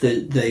 And if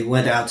they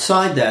went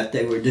outside that,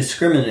 they were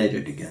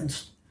discriminated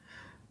against.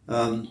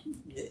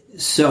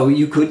 So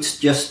you could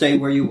just stay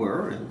where you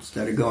were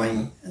instead of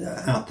going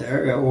out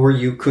there, or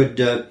you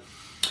could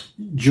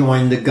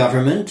join the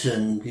government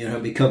and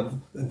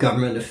become a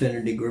government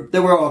affinity group.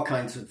 There were all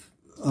kinds of.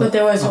 But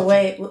there was a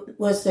way.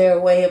 Was there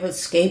a way of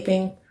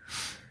escaping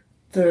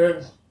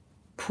the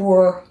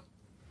poor?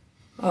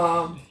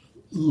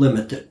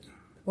 Limited.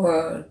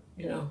 Or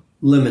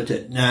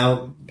Limited.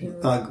 Now,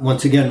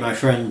 once again, my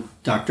friend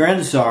Dr.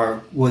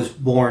 Andazar was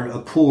born a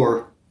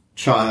poor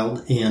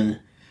child in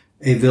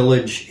a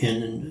village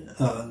in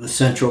the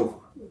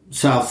central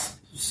south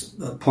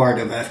part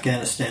of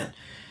Afghanistan.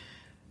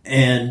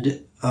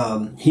 And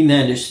he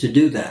managed to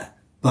do that,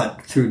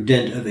 but through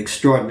dint of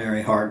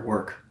extraordinary hard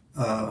work.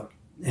 But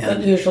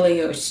usually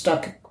you're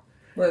stuck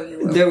where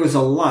you were. There was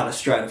a lot of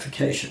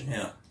stratification,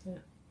 yeah.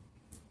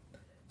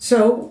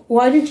 So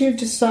why did you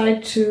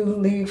decide to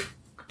leave?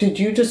 Did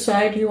you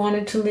decide you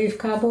wanted to leave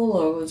Kabul,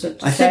 or was it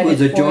decided I think it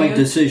was a joint you?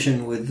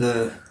 decision with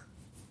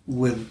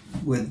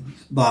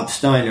Bob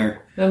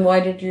Steiner. And why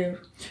did you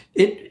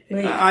leave?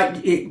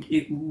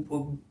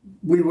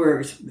 We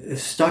were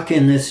stuck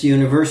in this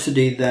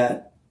university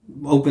that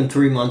opened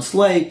 3 months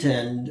late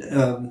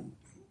and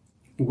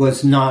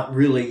was not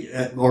really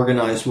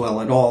organized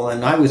well at all.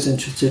 And I was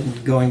interested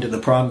in going to the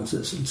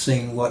provinces and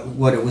seeing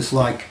what it was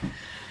like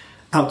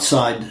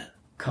outside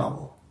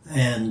Kabul.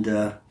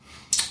 And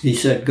he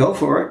said, go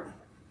for it.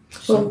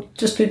 Well,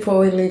 just before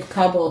we leave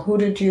Kabul, who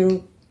did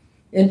you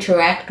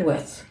interact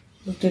with?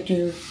 Did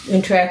you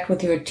interact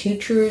with your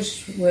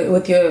teachers,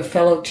 with your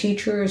fellow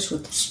teachers,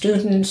 with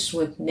students,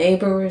 with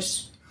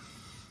neighbors,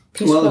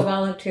 peaceful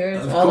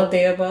volunteers, all of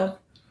the above?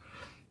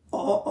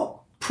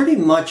 Pretty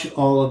much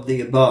all of the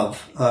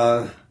above.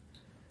 By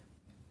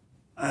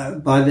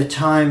the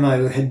time I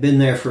had been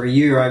there for a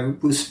year, I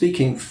was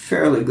speaking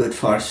fairly good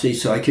Farsi,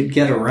 so I could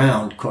get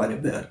around quite a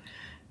bit.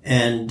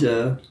 And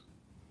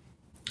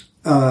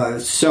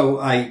so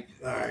I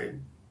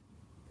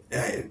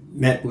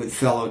met with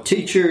fellow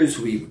teachers.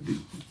 We'd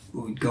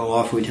go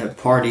off. We'd have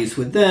parties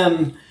with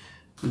them.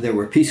 There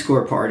were Peace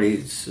Corps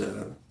parties.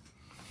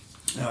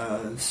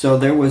 So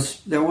there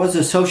was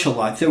a social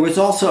life. There was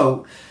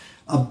also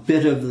a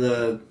bit of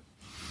the,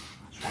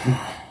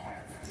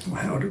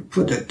 how to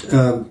put it,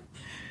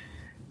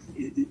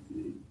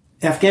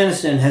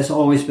 Afghanistan has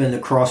always been the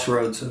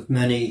crossroads of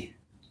many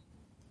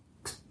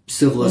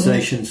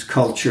civilizations,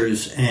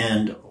 cultures,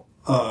 and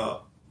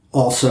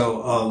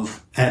also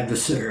of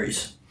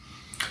adversaries.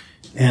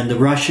 And the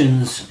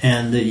Russians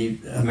and the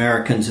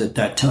Americans at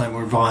that time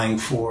were vying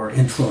for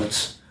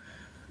influence.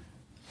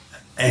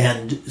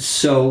 And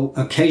so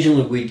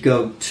occasionally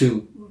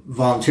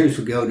volunteers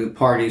would go to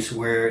parties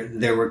where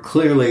there were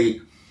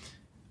clearly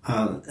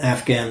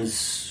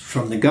Afghans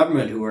from the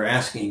government who were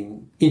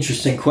asking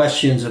interesting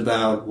questions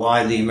about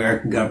why the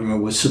American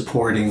government was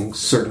supporting a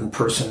certain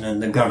person in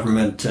the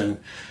government, and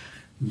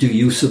do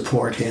you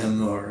support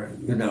him, or,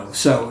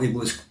 so it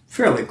was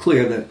fairly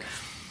clear that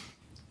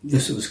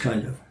this was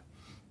kind of,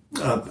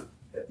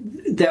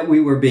 that we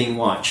were being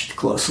watched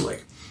closely.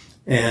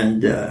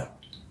 And that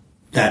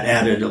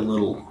added a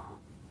little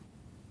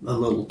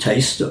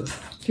taste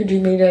of. Did you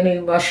meet any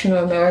Russian or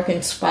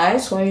American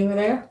spies while you were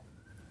there?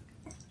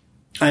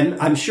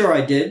 I'm sure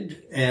I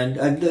did. And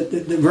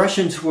the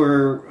Russians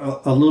were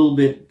a little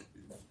bit,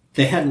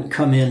 they hadn't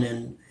come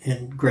in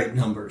great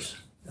numbers.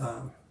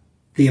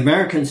 The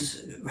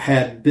Americans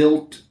had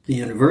built the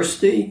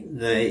university.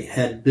 They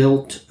had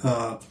built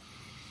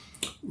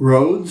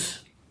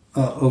roads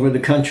over the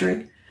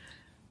country.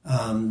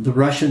 The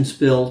Russians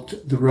built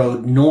the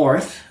road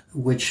north,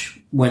 which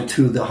went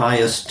through the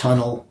highest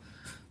tunnel,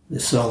 the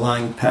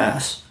Saline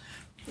Pass,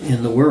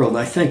 in the world,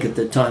 I think, at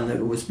the time that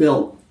it was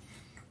built,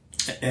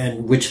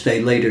 and which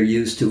they later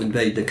used to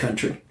invade the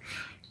country.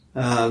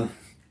 And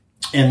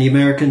the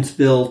Americans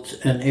built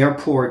an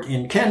airport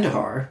in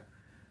Kandahar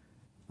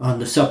on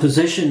the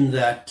supposition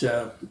that,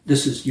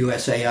 this is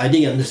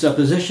USAID, on the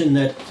supposition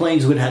that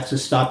planes would have to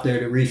stop there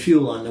to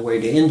refuel on the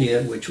way to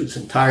India, which was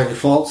entirely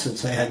false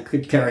since they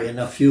could carry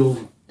enough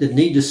fuel, didn't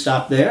need to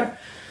stop there.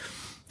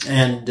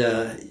 And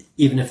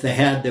even if they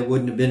had, there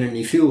wouldn't have been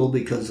any fuel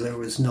because there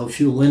was no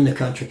fuel in the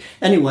country.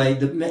 Anyway,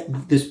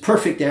 this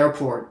perfect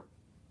airport,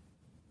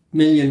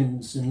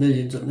 millions and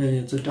millions and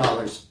millions of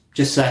dollars,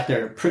 just sat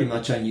there pretty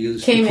much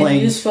unused. Came in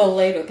useful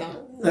later,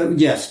 though.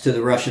 Yes, to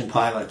the Russian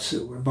pilots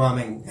who were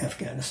bombing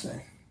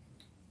Afghanistan.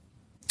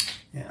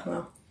 Yeah.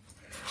 Wow.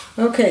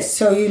 Okay,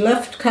 so you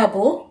left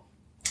Kabul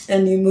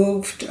and you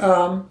moved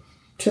to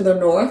the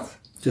north.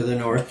 To the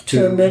north.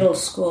 To middle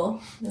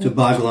school. To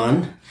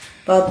Baghlan.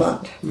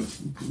 Baghlan.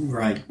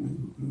 Right.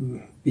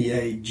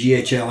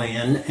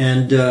 Baghlan.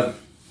 And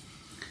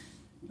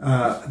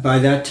by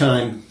that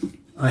time,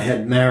 I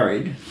had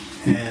married.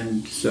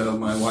 And so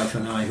my wife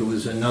and I, who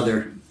was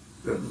another,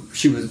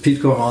 she was a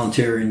Peace Corps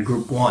volunteer in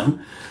Group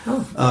 1.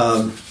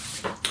 Oh.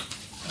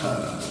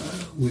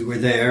 We were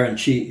there, and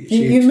she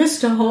You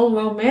missed a whole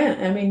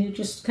romance. I mean, you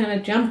just kind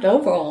of jumped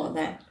over all of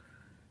that.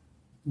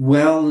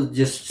 Well,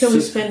 just... Can we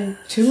spend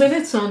 2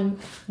 minutes on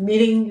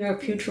meeting your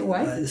future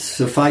wife?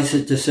 Suffice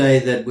it to say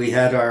that we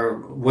had our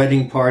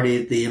wedding party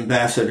at the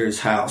ambassador's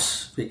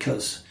house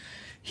because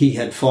he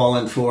had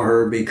fallen for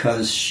her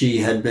because she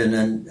had been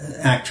an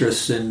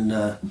actress in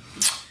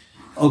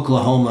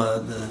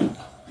Oklahoma, the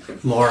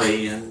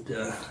Laurie, and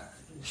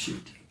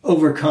she'd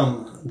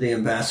overcome the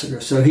ambassador.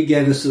 So he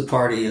gave us the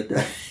party at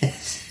the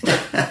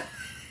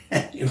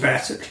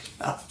ambassador's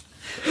house.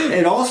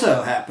 It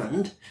also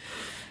happened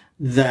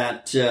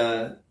that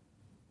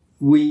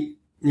we,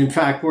 in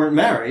fact, weren't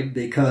married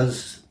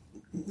because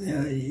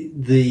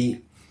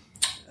the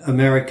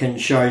American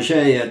charge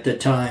at the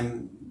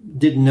time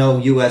didn't know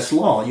U.S.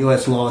 law.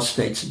 U.S. law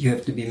states that you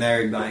have to be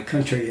married by a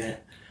country,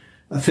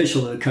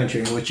 official of the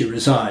country in which you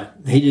reside.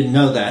 He didn't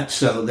know that,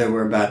 so there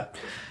were about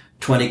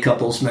 20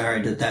 couples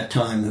married at that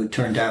time who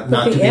turned out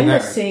not to be married. The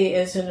embassy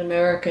is an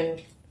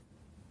American...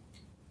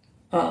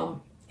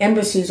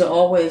 embassies are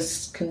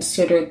always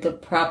considered the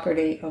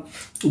property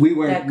of We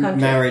weren't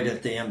married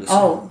at the embassy.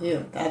 Oh,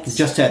 yeah, that's... We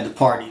just had the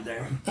party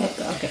there.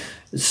 Okay.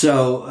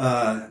 So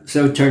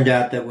it turned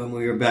out that when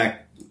we were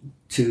back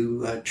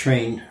to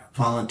train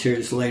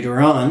volunteers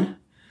later on,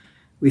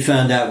 we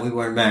found out we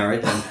weren't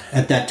married. And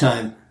at that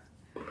time,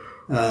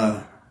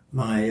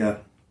 my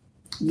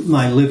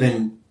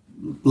live-in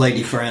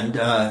lady friend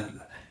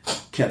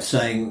kept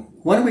saying,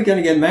 "When are we going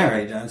to get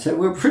married?" And I said,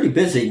 "We're pretty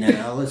busy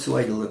now. Let's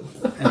wait a little."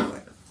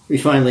 Anyway. We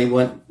finally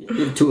went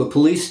to a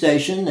police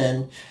station,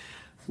 and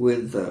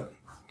with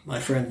my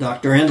friend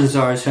Dr.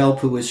 Andazar's help,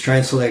 who was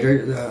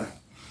translator,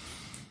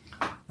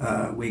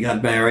 we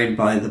got married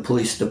by the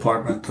police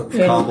department of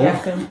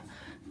Kabul.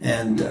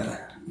 And,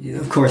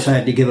 of course, I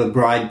had to give a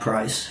bride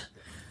price.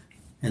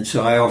 And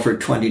so I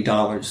offered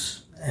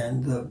 $20.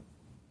 And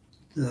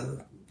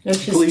and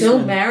she still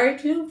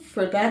married you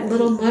for that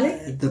little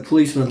money? The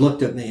policeman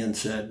looked at me and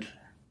said,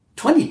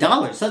 $20?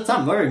 That's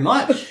not very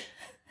much.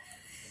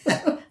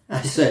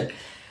 I said,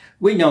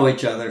 "We know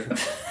each other."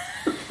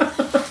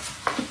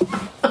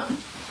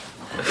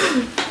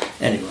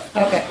 Anyway.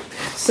 Okay.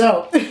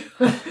 So,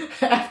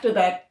 after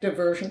that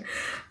diversion,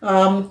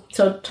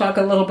 so talk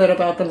a little bit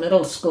about the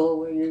middle school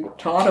where you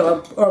taught,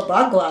 or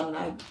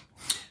Baghlan.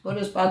 What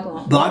is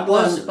Baghlan? What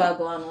was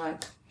Baghlan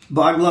like?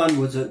 Baghlan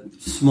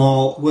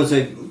was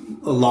a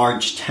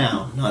large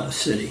town, not a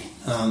city,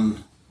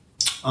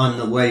 on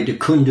the way to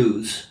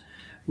Kunduz,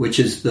 which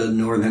is the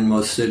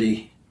northernmost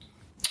city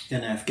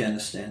in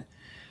Afghanistan.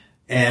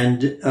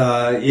 And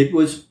it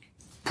was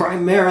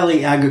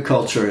primarily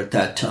agriculture at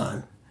that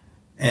time.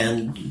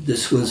 And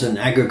this was an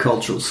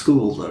agricultural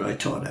school that I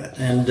taught at.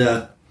 And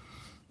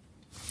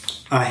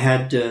I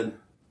had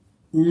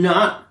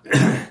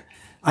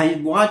I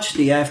had watched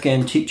the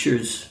Afghan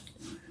teachers,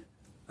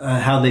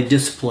 how they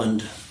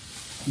disciplined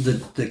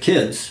the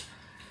kids.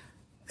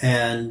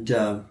 And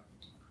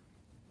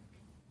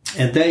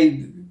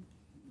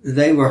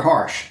they were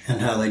harsh in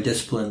how they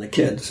disciplined the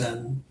kids.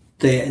 And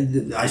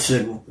I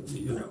said,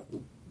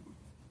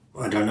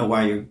 I don't know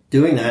why you're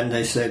doing that. And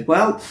they said,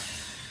 well,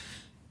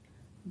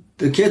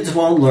 the kids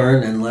won't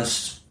learn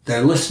unless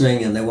they're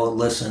listening, and they won't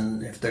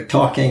listen if they're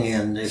talking,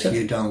 and if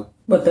you don't.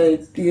 But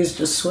they used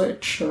a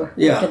switch, or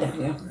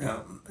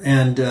yeah.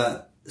 And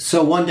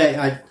so one day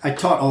I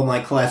taught all my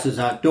classes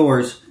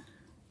outdoors,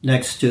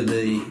 next to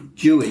the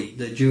Jui.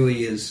 The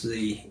Jui is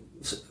the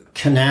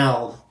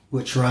canal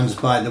which runs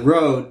by the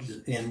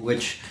road,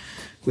 which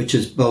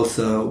is both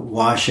a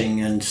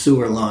washing and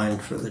sewer line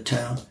for the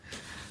town.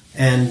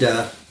 And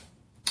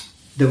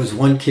there was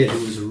one kid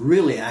who was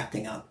really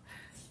acting up.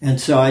 And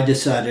so I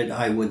decided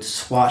I would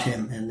swat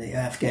him in the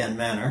Afghan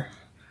manner.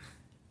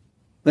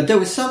 But there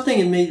was something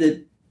in me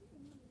that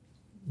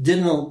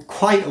didn't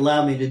quite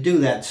allow me to do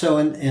that. So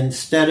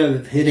instead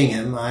of hitting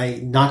him, I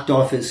knocked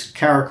off his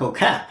caracal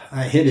cap.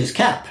 I hit his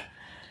cap.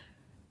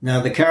 Now,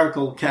 the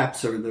caracal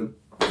caps are the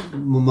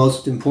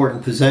most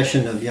important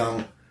possession of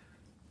young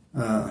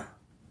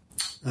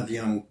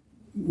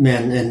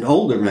men and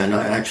older men,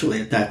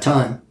 actually, at that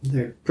time.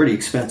 They're pretty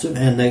expensive.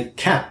 And the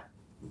cap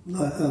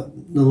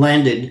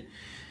landed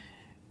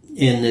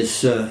in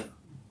this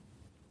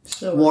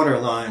water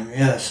line,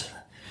 yes,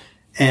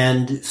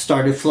 and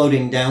started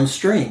floating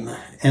downstream.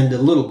 And the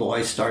little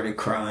boy started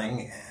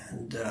crying,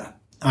 and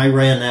I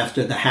ran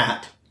after the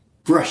hat,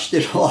 brushed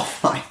it off,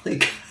 finally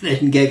got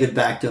it and gave it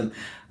back to him.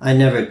 I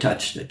never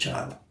touched a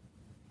child.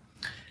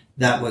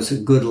 That was a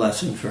good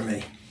lesson for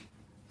me.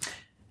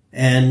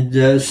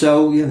 And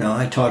so,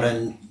 I taught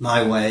in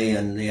my way,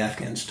 and the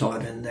Afghans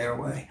taught in their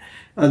way.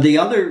 The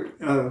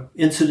other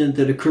incident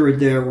that occurred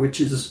there, which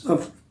is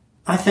of,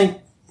 I think,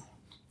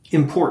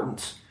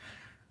 importance,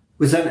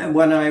 was that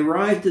when I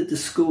arrived at the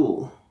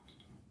school,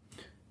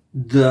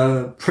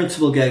 the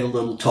principal gave a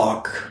little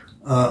talk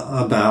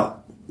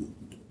about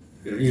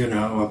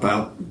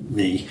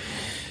me,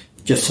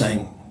 just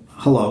saying,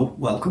 hello,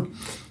 welcome.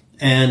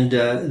 And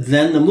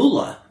then the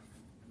mullah,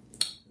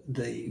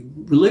 the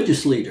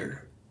religious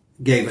leader,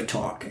 gave a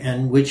talk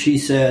in which he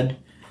said,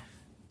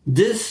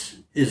 this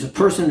is a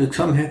person who's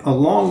come here a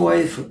long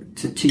way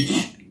to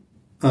teach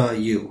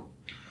you.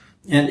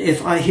 And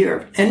if I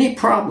hear any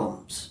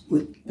problems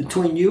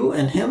between you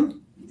and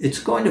him, it's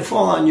going to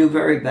fall on you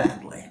very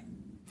badly.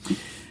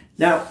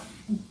 Now,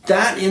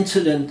 that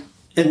incident,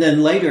 and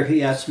then later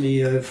he asked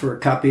me for a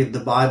copy of the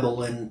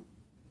Bible in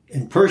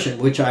Persian,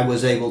 which I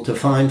was able to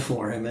find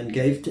for him and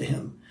gave to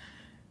him.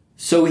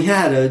 So we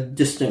had a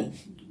distant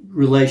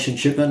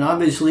relationship, and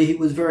obviously he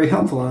was very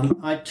helpful. And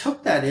I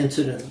took that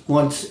incident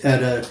once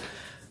at an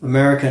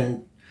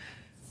American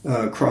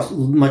cross,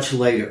 much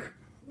later,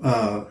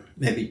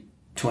 maybe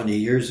 20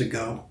 years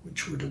ago,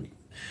 which would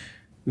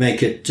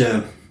make it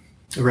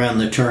around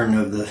the turn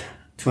of the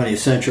 21st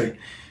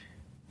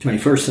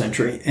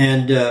century,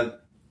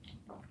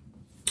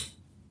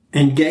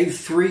 and gave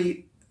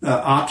three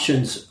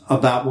options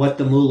about what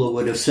the mullah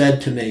would have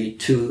said to me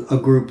to a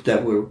group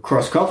that were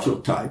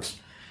cross-cultural types.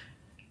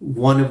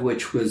 One of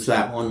which was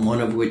that one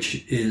of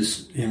which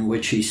is in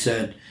which he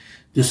said,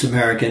 this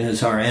American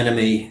is our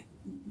enemy,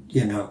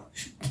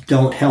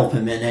 don't help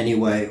him in any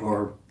way,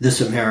 or this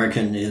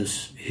American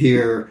is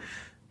here,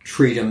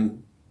 treat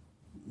him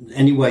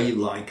any way you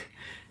like.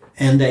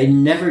 And they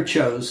never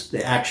chose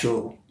the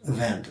actual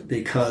event,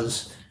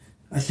 because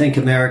I think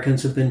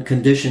Americans have been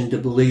conditioned to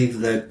believe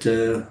that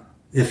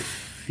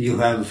if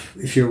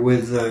you're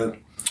with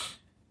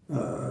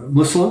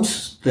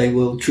Muslims, they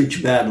will treat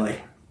you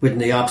badly. When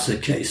the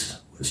opposite case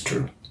was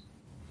true.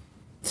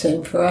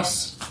 Same for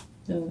us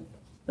in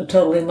a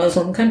totally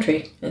Muslim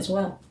country as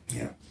well.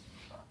 Yeah.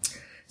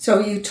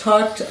 So you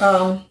taught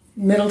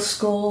middle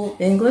school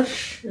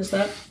English, is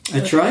that?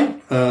 That's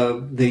right.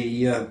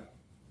 The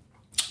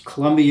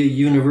Columbia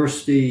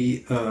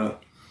University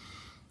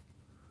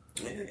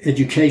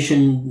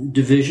Education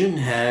Division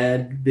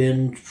had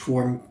been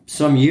for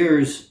some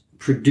years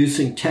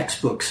producing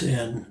textbooks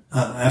in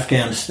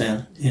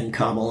Afghanistan, in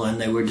Kabul,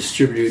 and they were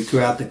distributed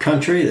throughout the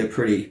country. They're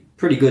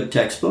pretty good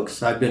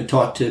textbooks. I've been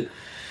taught to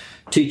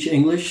teach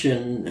English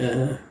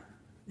in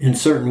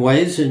certain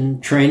ways in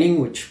training,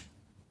 which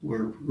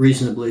were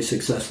reasonably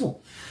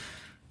successful.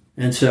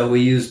 And so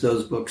we used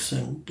those books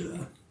and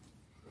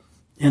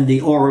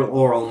the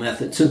oral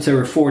method. Since there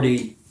were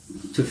 40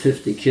 to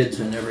 50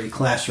 kids in every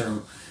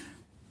classroom,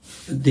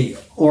 the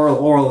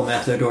oral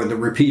method, or the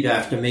repeat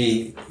after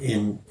me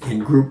in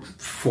group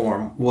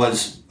form,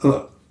 was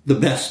the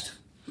best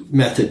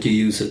method to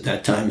use at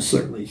that time.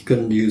 Certainly you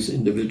couldn't use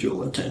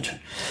individual attention.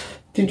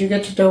 Did you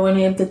get to know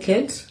any of the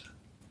kids?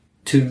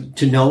 To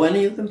know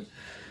any of them?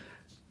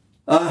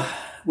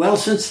 Well,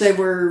 since they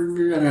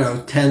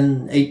were,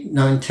 10, 8,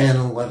 9, 10,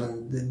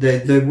 11,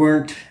 they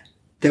were kids.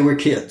 They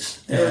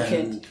were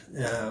kids.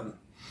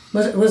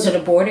 Was it a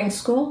boarding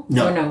school?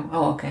 No. Or no?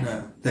 Oh, okay.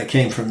 No, they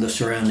came from the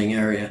surrounding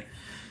area.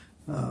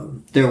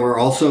 There were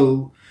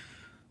also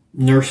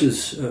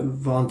nurses,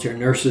 volunteer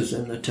nurses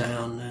in the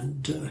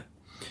town,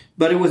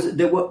 but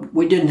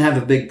we didn't have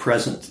a big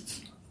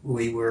presence.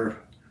 We were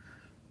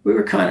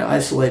kind of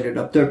isolated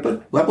up there,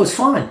 but that was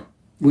fine.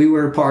 We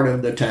were a part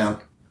of the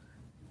town.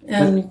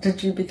 And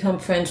did you become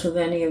friends with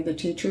any of the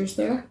teachers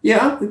there?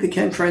 Yeah, we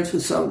became friends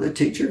with some of the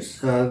teachers.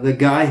 The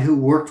guy who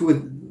worked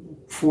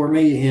for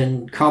me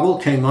in Kabul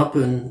came up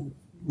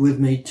with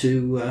me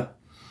to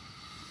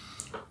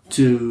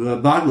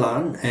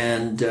Baghlan,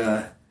 and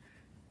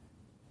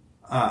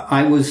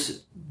I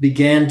was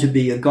began to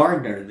be a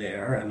gardener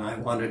there, and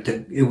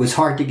it was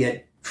hard to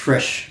get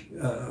fresh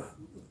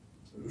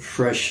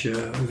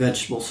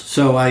vegetables.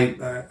 So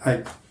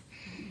I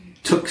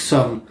took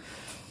some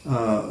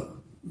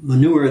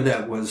manure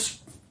that was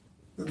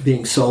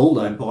being sold.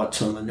 I bought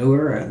some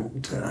manure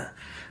and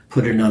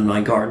put it on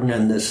my garden,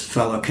 and this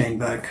fellow came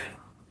back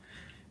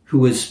who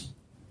was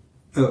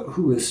a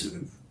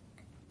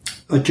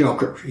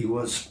joker. He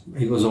was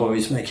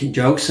always making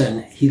jokes,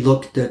 and he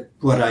looked at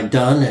what I'd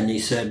done and he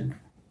said,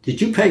 "Did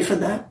you pay for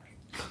that?"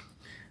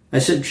 I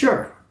said,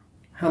 "Sure."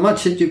 "How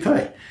much did you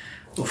pay?"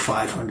 "Well,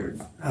 500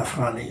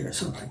 Afghani or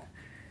something."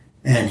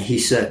 And he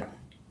said,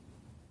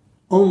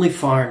 "Only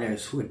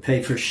foreigners would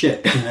pay for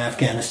shit in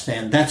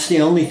Afghanistan. That's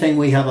the only thing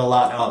we have a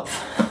lot of."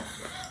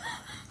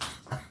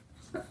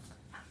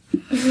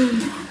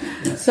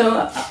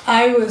 So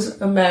I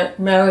was a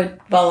married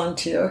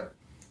volunteer,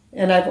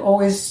 and I've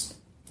always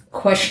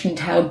questioned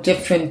how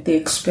different the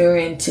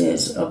experience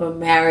is of a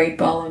married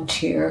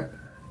volunteer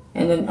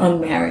and an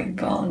unmarried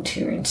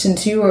volunteer. And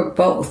since you were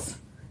both,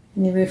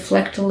 can you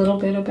reflect a little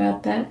bit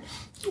about that?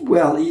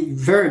 Well,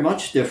 very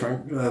much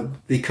different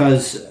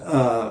because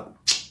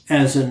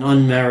as an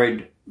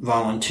unmarried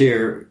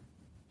volunteer,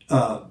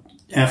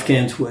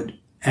 Afghans would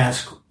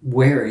ask,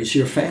 "Where is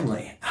your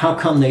family? How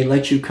come they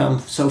let you come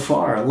so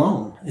far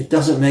alone? It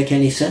doesn't make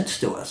any sense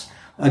to us."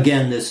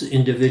 Again, this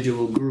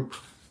individual group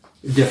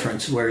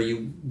difference where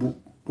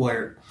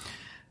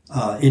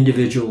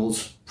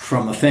individuals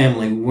from a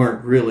family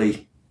weren't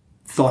really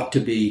thought to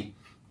be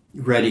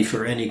ready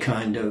for any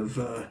kind of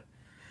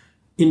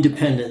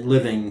independent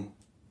living,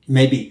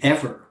 maybe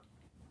ever,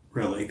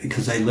 really,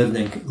 because they lived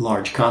in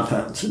large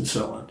compounds and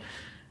so on.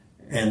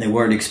 And they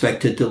weren't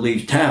expected to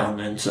leave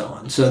town and so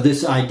on. So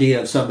this idea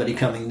of somebody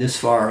coming this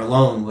far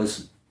alone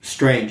was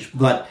strange.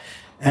 But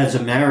as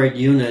a married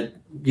unit,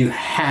 you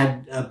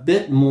had a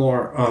bit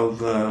more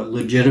of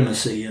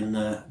legitimacy in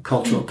the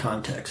cultural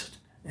context.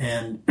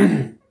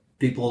 And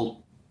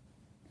people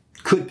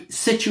could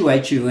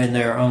situate you in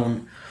their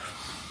own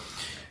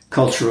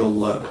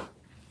cultural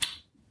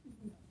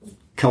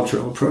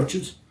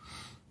approaches.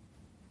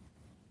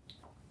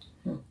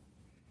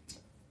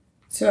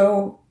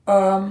 So,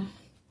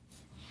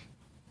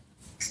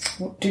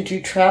 did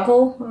you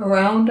travel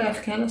around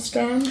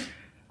Afghanistan?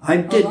 I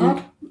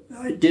didn't.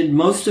 I did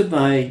most of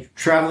my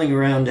traveling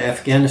around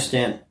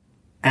Afghanistan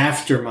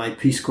after my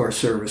Peace Corps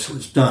service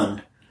was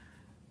done.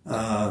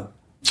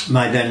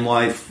 My then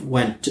wife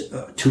went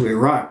to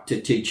Iraq to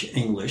teach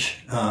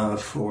English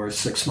for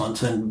 6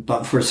 months,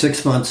 but for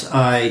 6 months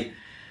I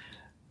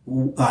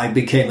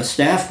became a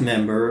staff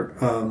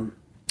member,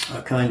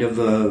 a kind of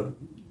a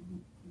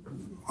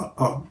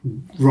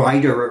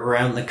writer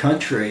around the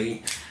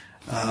country.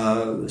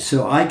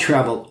 So I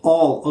traveled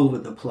all over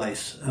the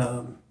place.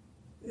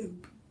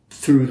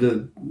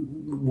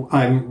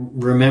 I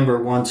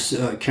remember once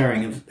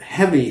carrying a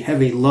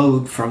heavy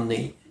load from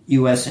the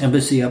U.S.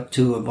 Embassy up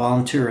to a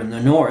volunteer in the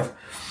north.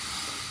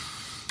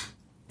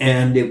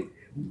 And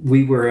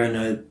we were in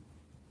a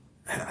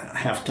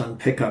half-ton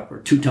pickup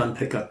or 2-ton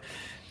pickup.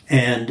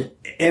 And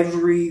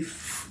the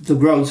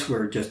roads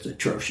were just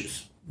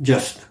atrocious,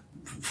 just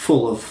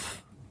full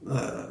of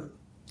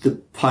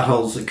the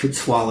potholes that could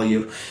swallow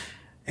you.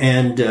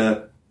 And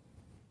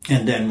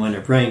then when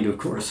it rained, of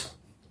course,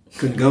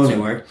 couldn't go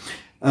anywhere.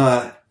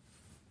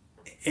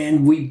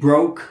 And we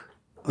broke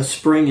a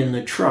spring in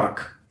the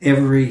truck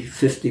every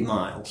 50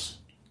 miles.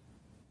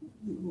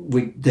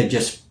 They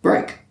just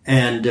break.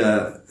 And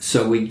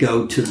so we'd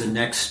go to the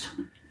next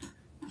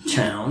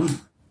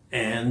town,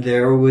 and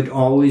there would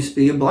always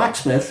be a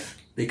blacksmith,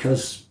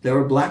 because there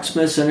were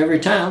blacksmiths in every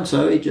town.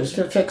 So we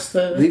fixed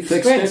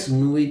it,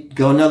 and we'd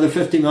go another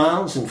 50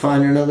 miles and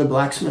find another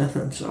blacksmith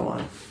and so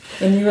on.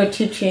 And you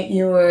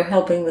were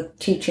helping with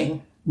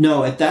teaching?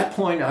 No, at that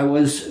point I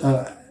was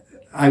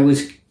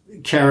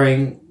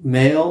carrying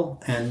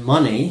mail and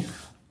money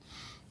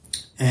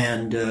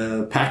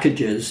and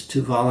packages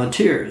to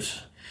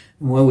volunteers.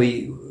 When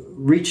we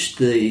reached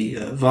the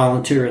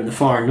volunteer in the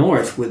far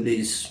north with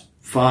these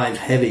 5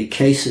 heavy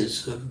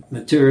cases of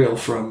material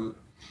from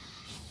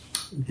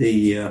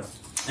the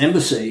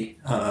embassy,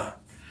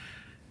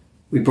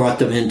 we brought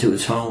them into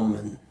his home,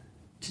 and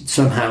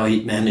somehow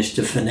he'd managed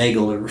to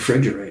finagle a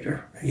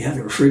refrigerator. He had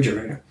a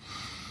refrigerator.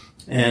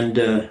 And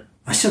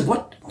I said,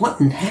 what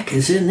in the heck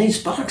is in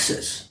these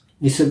boxes?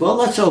 He said, well,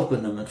 let's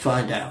open them and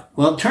find out.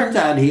 Well, it turns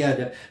out he had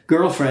a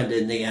girlfriend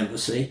in the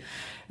embassy,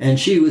 and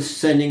she was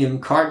sending him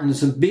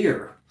cartons of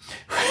beer.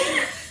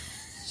 I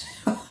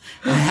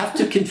have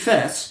to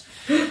confess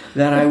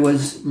that I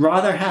was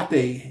rather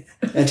happy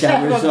at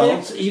that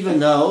result,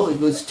 even though it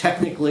was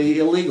technically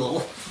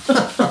illegal.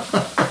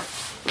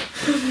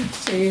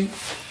 So you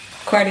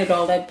carted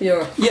all that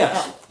beer?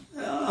 Yes.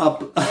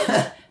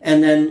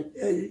 And then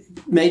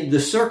made the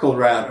circle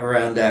route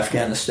around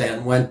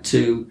Afghanistan, went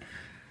to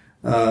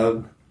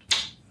Mazar-e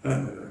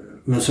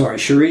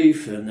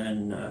Sharif, and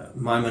then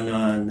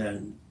Maimana, and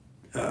then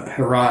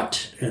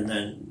Herat, and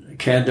then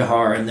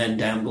Kandahar, and then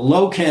down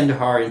below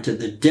Kandahar into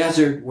the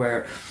desert,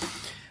 where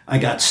I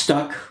got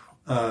stuck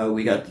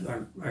We got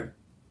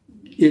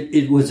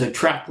it was a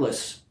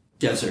trackless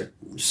desert,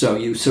 so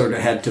you sort of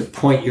had to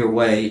point your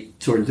way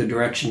toward the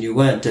direction you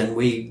went. And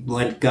we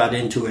got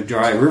into a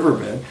dry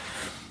riverbed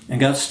and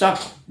got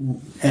stuck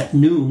at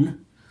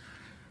noon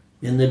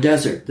in the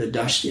desert, the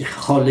Dasht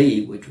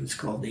Khali, which was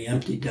called the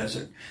empty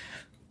desert.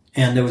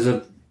 And there was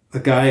a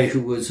guy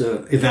who was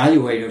an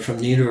evaluator from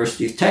the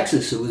University of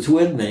Texas who was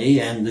with me,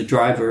 and the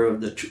driver of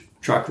the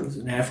truck was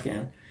an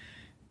Afghan.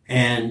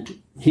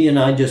 And he and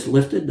I just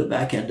lifted the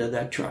back end of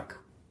that truck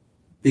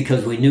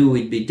because we knew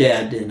we'd be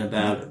dead in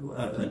about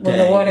a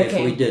day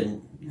if we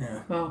didn't.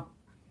 Yeah. Oh.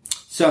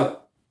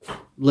 So,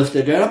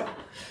 lifted it up.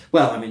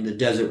 Well, I mean, the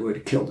desert would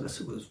have killed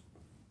us. It was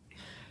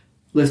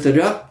lifted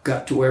up,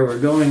 got to where we're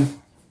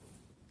going.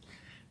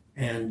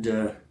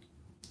 And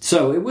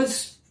so it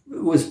was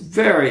a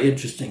very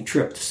interesting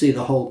trip to see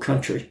the whole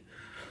country.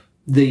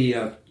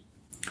 The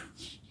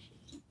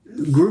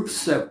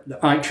groups that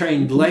I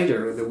trained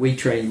later, that we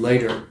trained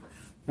later,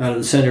 out of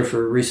the Center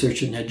for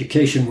Research and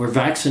Education, were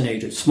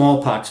vaccinated,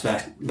 smallpox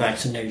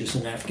vaccinators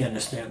in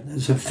Afghanistan.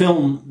 There's a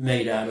film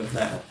made out of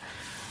that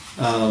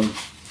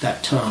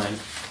time.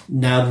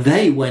 Now,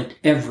 they went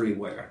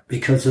everywhere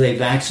because they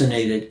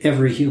vaccinated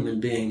every human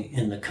being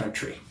in the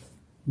country.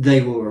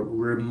 They were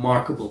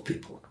remarkable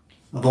people.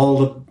 Of all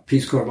the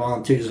Peace Corps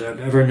volunteers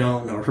I've ever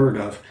known or heard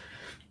of,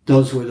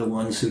 those were the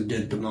ones who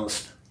did the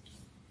most.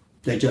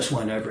 They just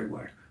went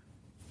everywhere.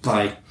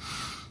 By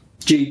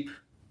jeep,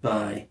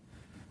 by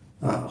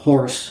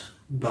horse,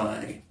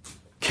 by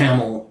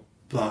camel,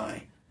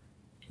 by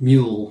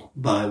mule,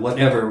 by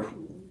whatever,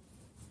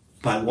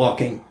 by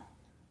walking.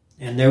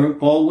 And they're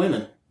all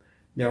women.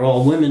 They're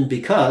all women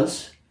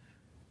because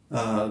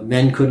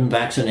men couldn't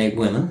vaccinate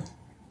women,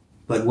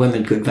 but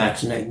women could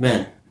vaccinate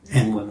men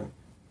and women.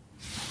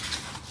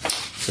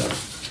 So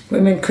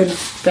women could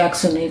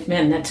vaccinate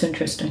men. That's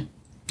interesting.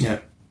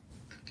 Yeah.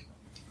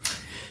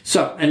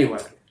 So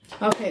anyway.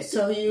 Okay,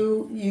 so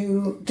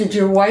you did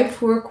your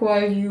wife work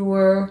while you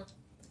were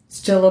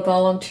still a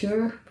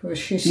volunteer? Was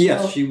she still?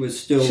 Yes, she was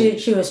still.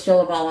 She was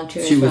still a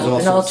volunteer. She was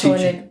also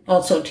teaching.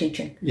 Also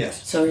teaching.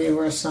 Yes. So you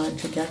were assigned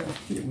together.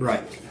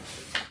 Right.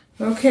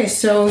 Okay,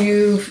 so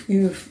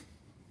you've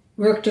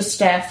worked as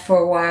staff for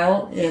a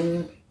while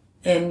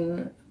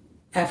in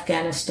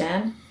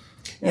Afghanistan,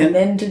 and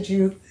then did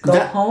you go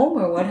home,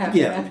 or what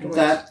happened afterwards?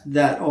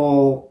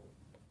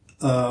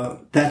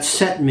 That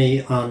set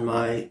me on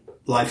my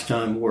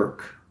lifetime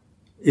work.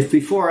 If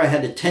before I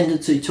had a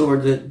tendency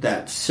toward it,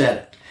 that set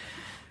it.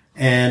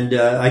 And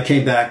I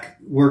came back,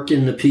 worked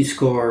in the Peace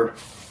Corps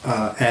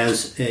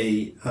as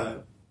a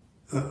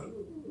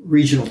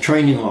regional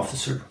training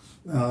officer,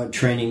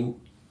 training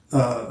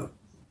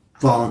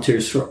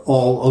volunteers for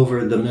all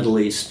over the Middle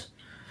East,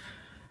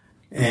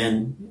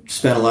 and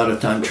spent a lot of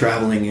time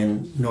traveling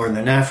in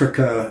Northern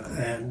Africa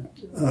and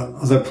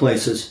other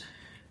places.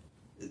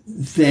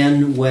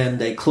 Then when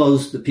they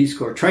closed the Peace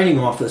Corps training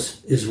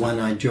office is when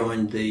I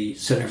joined the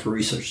Center for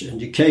Research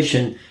and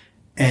Education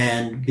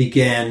and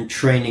began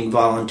training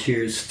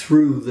volunteers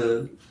through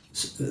the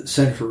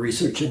Center for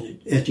Research and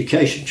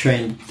Education,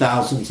 trained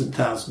thousands and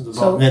thousands of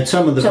volunteers. And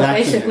some of the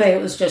basically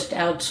it was just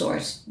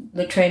outsourced.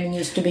 The training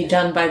used to be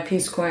done by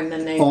Peace Corps, and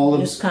then they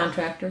used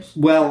contractors?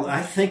 Well,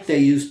 I think they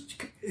used,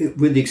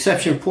 with the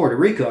exception of Puerto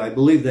Rico, I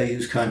believe they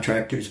used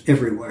contractors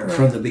everywhere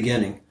from the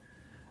beginning.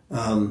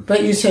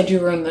 But you said you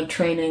were in the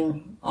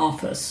training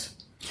office.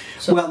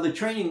 So well, the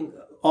training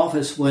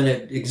office, when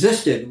it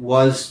existed,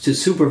 was to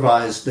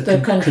supervise the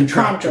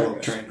contractual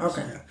trainers.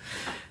 Okay. Yeah.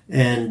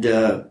 And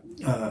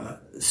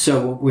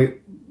so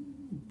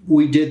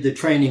we did the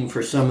training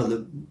for some of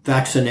the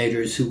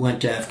vaccinators who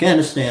went to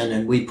Afghanistan,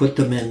 and we put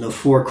them in the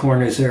Four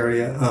Corners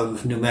area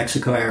of New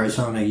Mexico,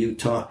 Arizona,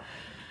 Utah,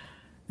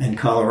 and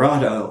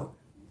Colorado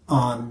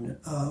on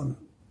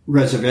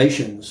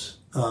reservations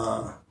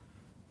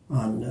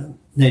on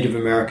Native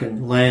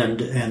American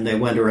land, and they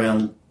went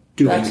around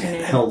doing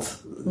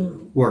health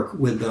work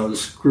with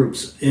those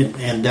groups,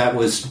 and that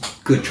was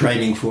good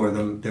training for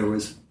them.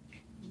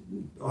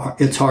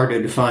 It's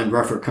harder to find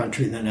rougher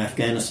country than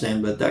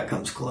Afghanistan, but that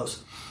comes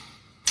close.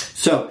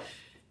 So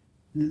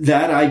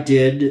that I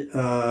did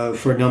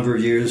for a number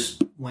of years,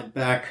 went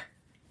back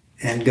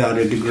and got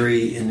a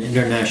degree in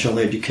international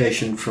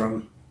education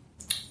from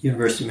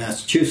University of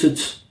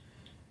Massachusetts,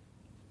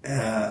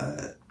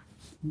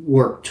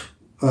 worked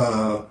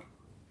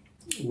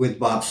with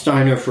Bob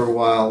Steiner for a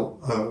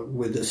while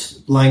with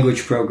this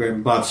language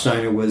program. Bob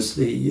Steiner was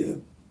the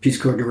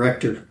Peace Corps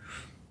director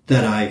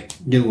that I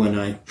knew when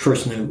I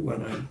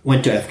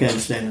went to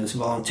Afghanistan as a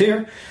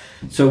volunteer.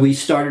 So we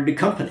started a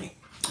company,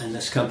 and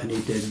this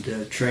company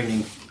did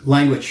training,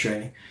 language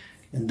training.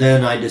 And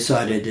then I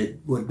decided it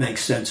would make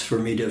sense for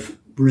me to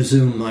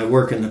resume my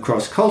work in the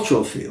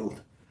cross-cultural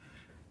field.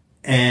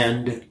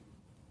 And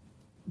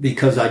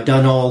because I'd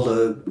done all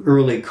the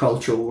early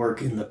cultural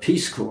work in the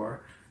Peace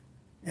Corps,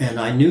 and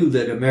I knew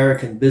that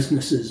American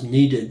businesses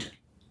needed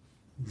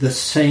a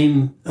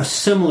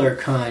similar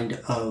kind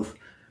of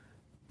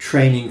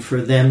training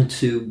for them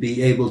to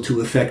be able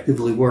to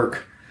effectively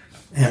work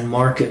and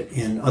market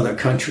in other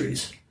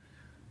countries.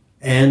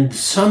 And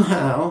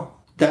somehow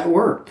that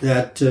worked.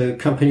 That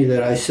company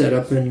that I set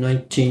up in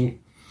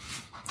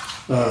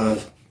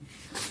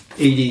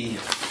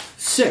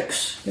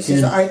 1986. This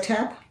is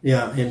ITAP?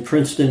 Yeah, in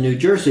Princeton, New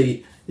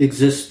Jersey,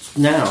 exists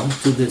now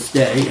to this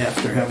day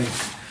after having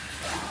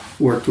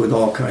worked with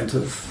all kinds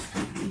of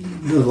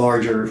the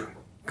larger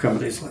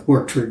companies. I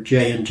worked for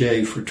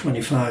J&J for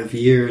 25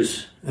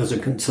 years as a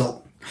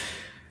consultant.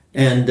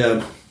 And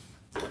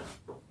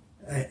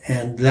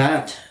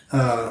that,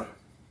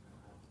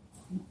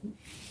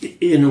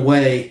 in a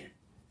way,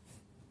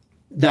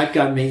 that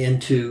got me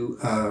into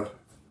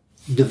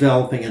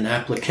developing an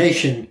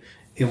application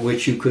in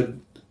which you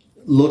could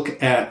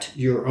look at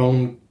your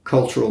own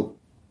cultural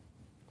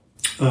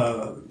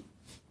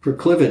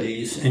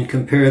proclivities and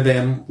compare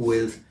them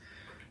with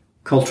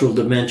cultural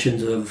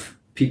dimensions of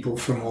people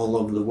from all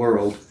over the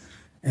world,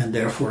 and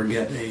therefore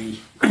get a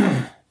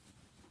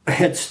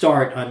head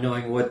start on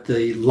knowing what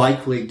the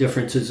likely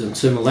differences and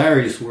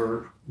similarities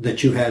were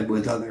that you had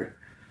with other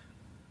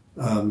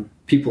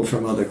people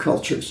from other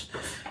cultures.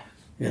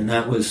 And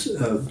that was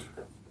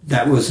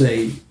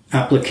a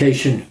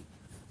application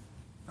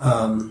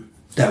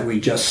that we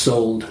just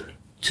sold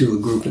to a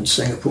group in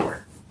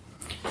Singapore.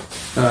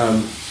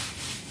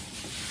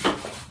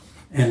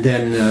 And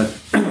then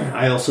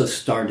I also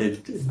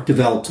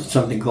developed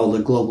something called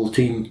the Global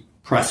Team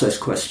Process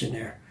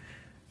Questionnaire,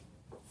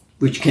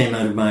 which came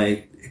out of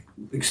my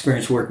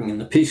experience working in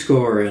the Peace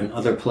Corps and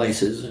other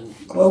places. And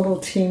Global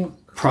Team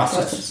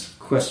Process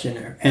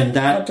Questionnaire. And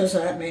that, what does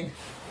that mean?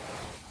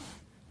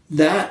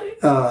 That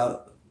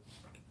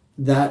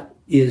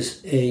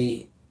is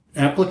a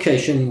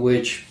application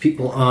which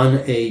people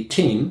on a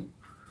team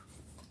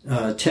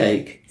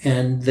take,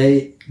 and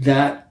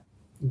that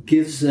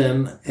gives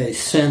them a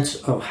sense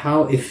of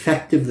how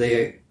effective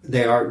they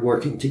are at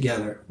working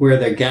together, where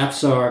their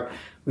gaps are,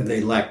 where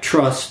they lack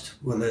trust,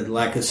 whether they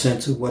lack a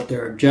sense of what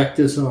their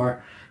objectives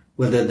are,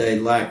 whether they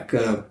lack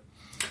a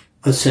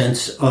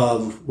sense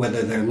of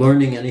whether they're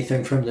learning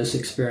anything from this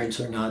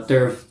experience or not.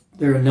 There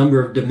are a number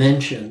of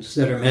dimensions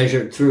that are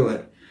measured through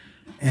it.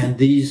 And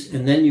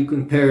then you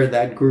compare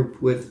that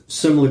group with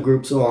similar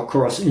groups all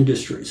across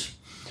industries.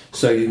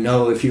 So you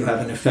know if you have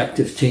an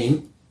effective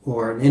team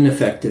or an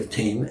ineffective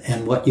team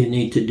and what you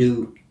need to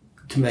do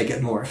to make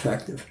it more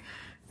effective.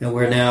 And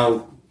we're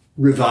now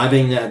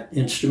reviving that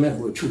instrument,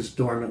 which was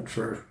dormant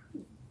for a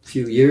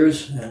few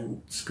years,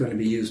 and it's going to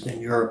be used in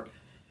Europe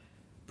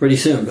pretty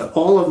soon. But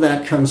all of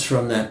that comes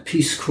from that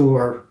Peace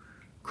Corps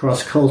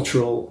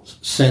cross-cultural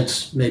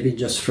sense, maybe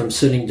just from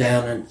sitting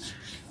down and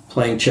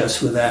playing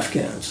chess with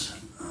Afghans.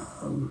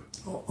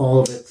 All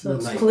of it. So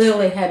it's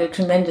clearly had a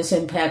tremendous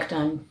impact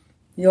on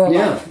your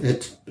life. Yeah,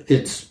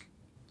 it's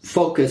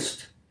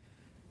focused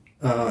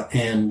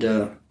and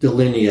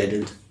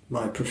delineated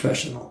my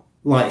professional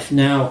life.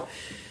 Now,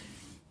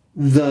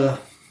 the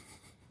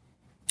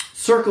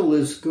circle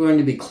is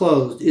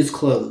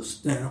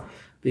closed now,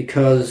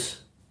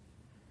 because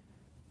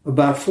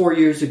about 4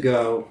 years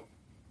ago,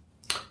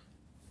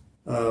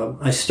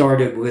 I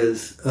started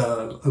with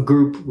a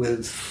group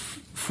with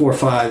 4 or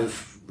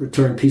 5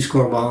 returned Peace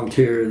Corps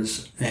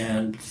volunteers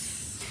and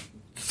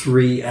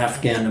 3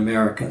 Afghan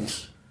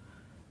Americans.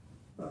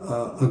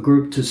 A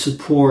group to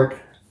support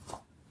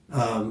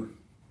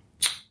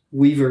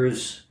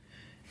weavers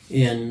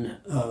in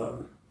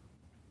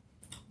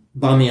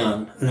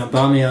Bamiyan. Now,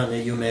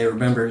 Bamiyan, you may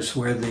remember, is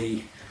where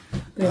the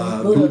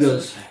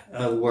Buddhas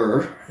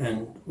were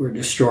and were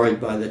destroyed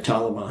by the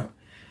Taliban.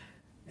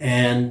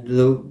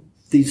 And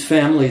these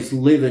families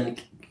often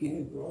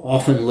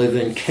live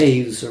in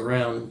caves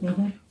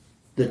around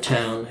the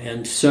town.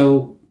 And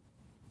so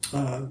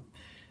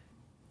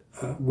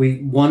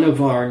one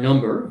of our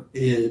number,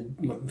 a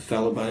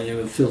fellow by the name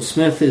of Phil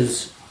Smith,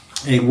 is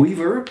a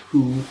weaver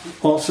who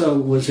also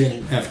was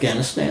in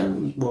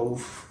Afghanistan,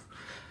 wove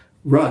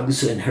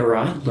rugs in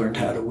Herat, learned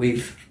how to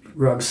weave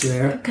rugs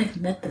there. I think I've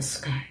met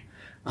this guy.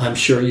 I'm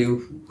sure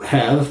you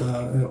have,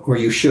 or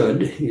you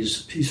should.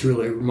 He's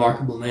really a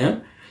remarkable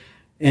man.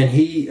 And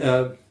he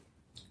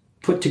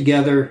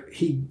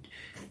he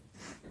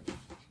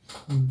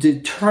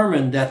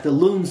determined that the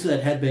looms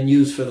that had been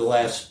used for the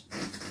last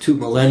 2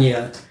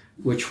 millennia,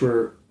 which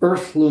were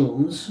earth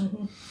looms,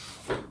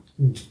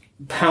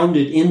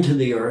 pounded into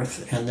the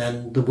earth, and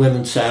then the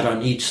women sat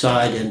on each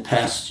side and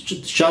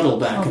passed shuttle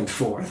back and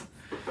forth,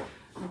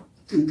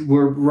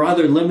 were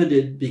rather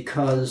limited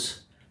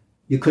because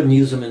you couldn't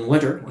use them in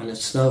winter when it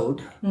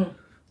snowed.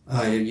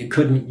 You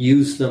couldn't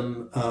use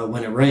them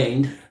when it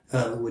rained.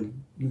 It would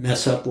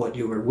mess up what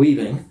you were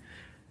weaving.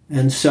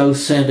 And so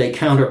sent a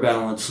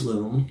counterbalance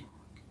loom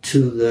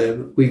to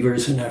the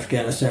weavers in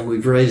Afghanistan.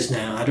 We've raised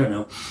now, I don't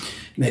know,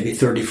 maybe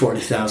 $30,000,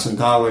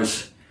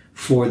 $40,000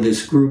 for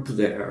this group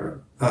there.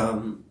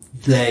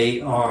 They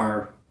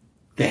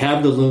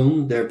have the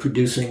loom. They're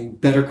producing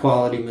better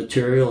quality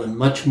material and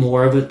much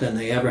more of it than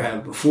they ever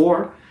have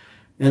before.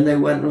 And they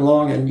went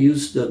along and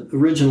used the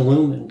original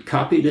loom and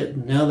copied it.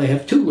 And now they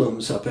have 2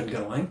 looms up and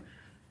going.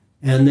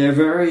 And they're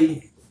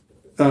very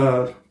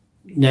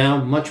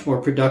now much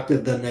more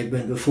productive than they've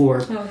been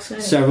before. Oh,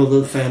 exciting. Several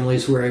of the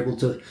families were able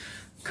to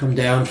come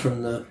down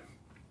from the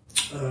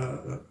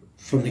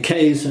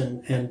Cays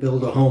and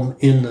build a home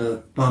in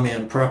the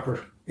Bamiyan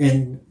proper.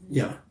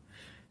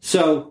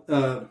 So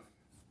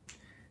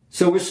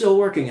we're still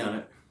working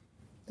on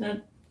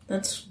it.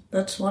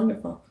 That's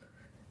wonderful.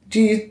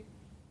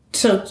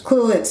 So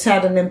clearly it's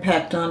had an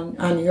impact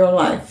on your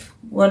life.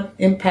 What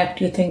impact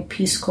do you think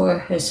Peace Corps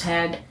has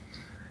had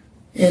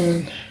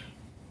in,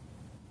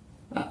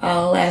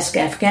 I'll ask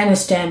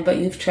Afghanistan, but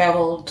you've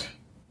traveled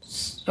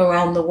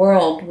around the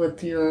world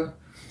with your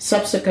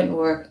subsequent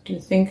work. Do you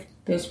think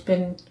there's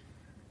been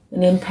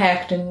an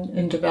impact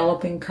in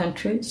developing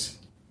countries?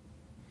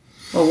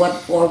 Or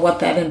what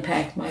that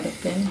impact might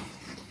have been?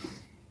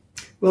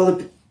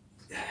 Well,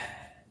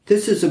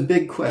 this is a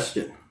big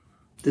question.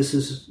 This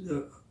is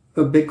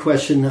a big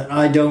question that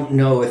I don't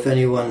know if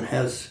anyone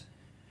has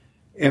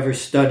ever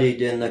studied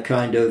in the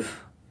kind of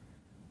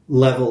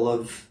level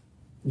of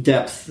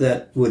depth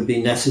that would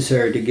be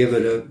necessary to give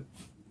it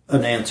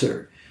an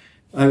answer.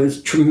 I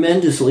was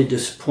tremendously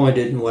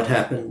disappointed in what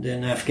happened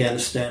in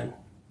Afghanistan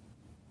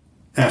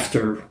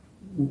after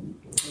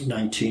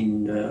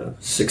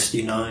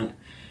 1969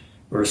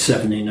 or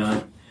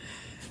 79.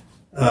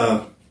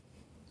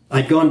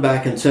 I'd gone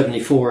back in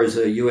 74 as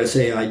a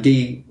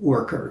USAID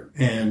worker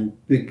and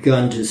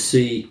begun to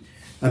see,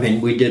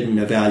 we did an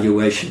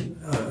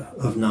evaluation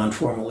of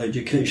non-formal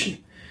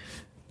education.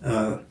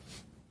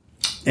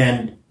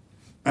 And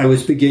I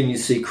was beginning to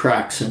see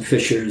cracks and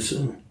fissures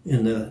in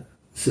the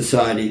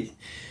society.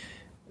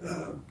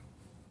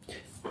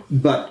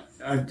 But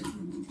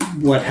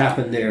what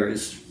happened there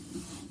is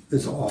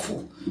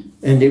awful.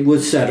 And it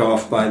was set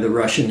off by the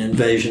Russian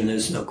invasion,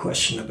 there's no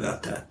question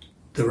about that.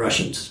 The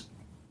Russians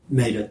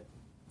made a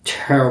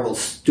terrible,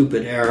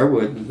 stupid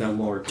error, no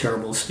more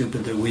terrible,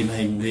 stupid than we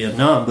made in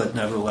Vietnam, but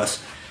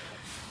nevertheless,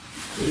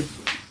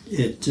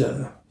 it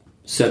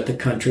set the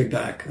country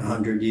back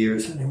 100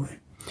 years anyway.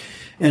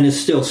 And it's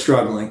still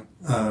struggling.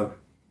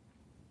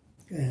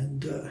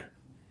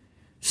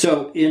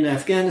 So in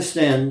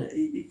Afghanistan,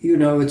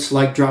 it's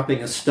like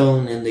dropping a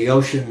stone in the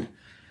ocean.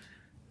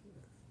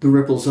 The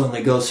ripples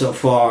only go so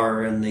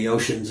far, and the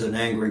ocean's an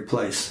angry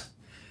place.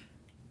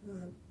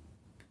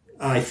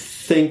 I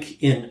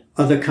think in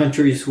other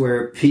countries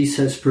where peace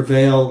has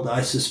prevailed,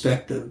 I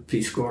suspect the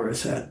Peace Corps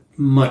has had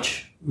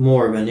much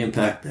more of an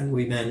impact than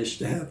we managed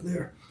to have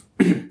there.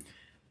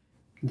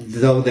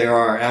 Though there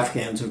are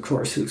Afghans, of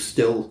course, who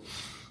still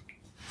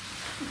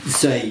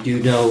say,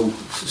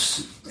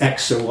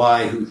 X or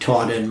Y who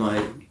taught in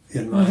my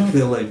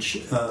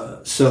village.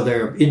 So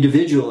there are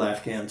individual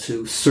Afghans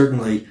who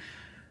certainly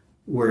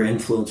were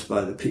influenced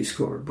by the Peace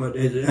Corps. But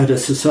at a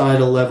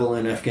societal level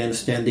in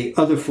Afghanistan, the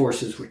other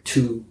forces were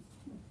too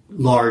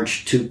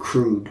large, too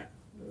crude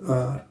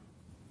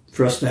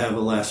for us to have a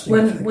lasting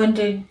effect. When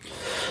did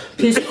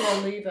Peace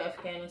Corps leave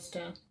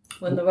Afghanistan?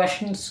 When the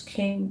Russians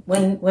came?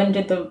 When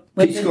did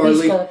Peace Corps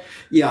leave?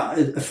 Yeah,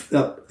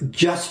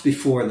 just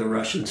before the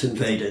Russians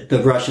invaded.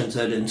 The Russians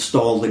had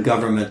installed a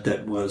government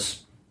that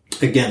was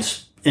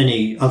against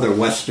any other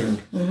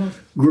Western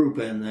group,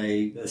 and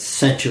they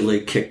essentially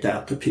kicked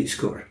out the Peace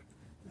Corps.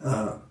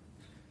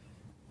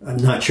 I'm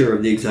not sure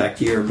of the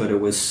exact year, but it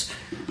was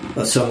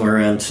somewhere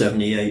around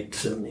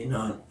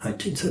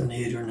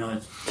 1978 or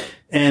 9.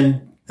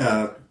 And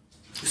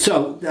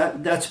so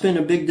that's been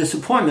a big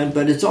disappointment,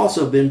 but it's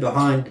also been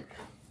behind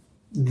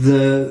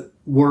the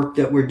work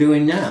that we're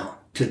doing now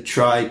to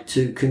try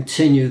to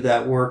continue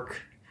that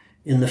work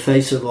in the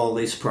face of all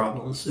these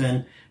problems.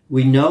 And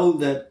we know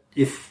that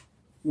if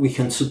we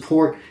can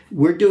support,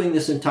 we're doing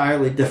this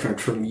entirely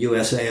different from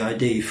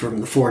USAID,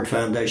 from the Ford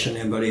Foundation,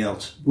 anybody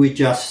else. We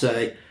just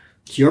say,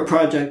 it's your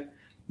project,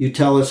 you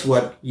tell us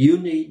what you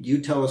need,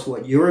 you tell us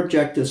what your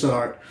objectives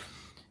are,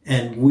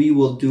 and we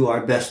will do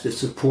our best to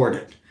support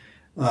it.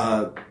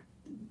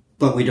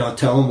 But we don't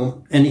tell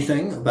them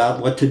anything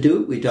about what to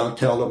do. We don't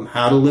tell them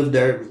how to live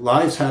their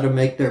lives, how to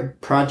make their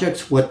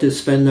projects, what to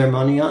spend their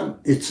money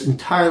on. It's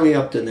entirely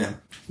up to them.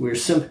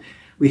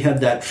 We have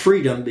that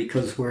freedom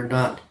because we're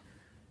not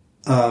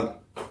a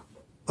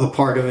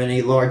part of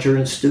any larger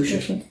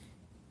institution.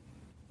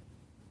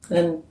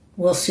 And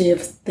we'll see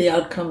if the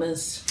outcome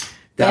is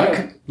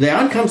better. The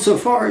outcome so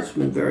far has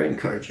been very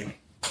encouraging.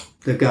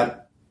 They've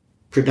got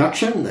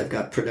production, they've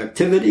got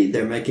productivity,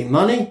 they're making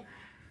money.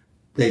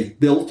 They've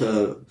built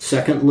a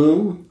second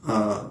loom.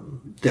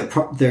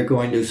 They're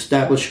going to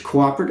establish a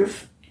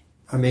cooperative.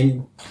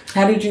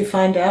 How did you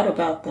find out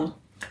about them?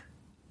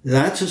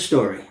 That's a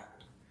story.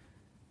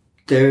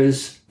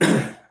 There's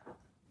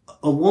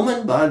a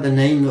woman by the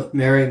name of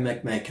Mary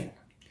McMakin.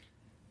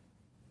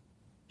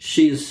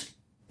 She's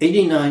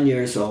 89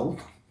 years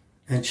old,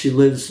 and she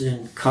lives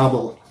in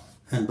Kabul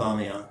and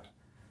Bamiyan.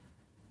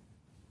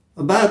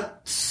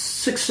 About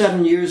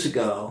 6-7 years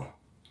ago,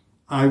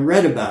 I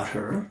read about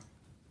her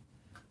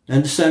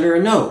and sent her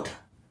a note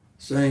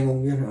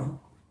saying,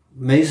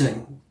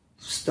 amazing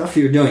stuff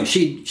you're doing.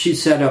 She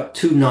set up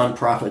 2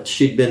 nonprofits.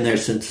 She'd been there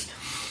since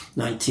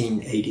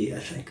 1980, I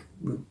think.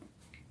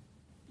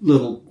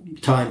 little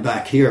time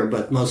back here,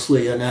 but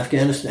mostly in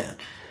Afghanistan.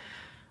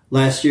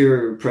 Last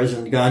year,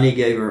 President Ghani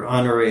gave her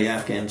honorary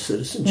Afghan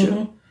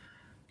citizenship.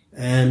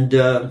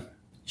 And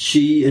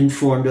she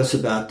informed us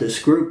about this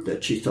group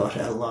that she thought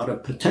had a lot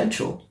of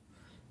potential.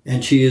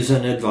 And she is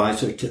an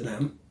advisor to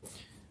them.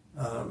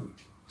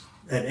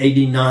 At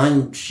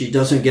 89, she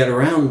doesn't get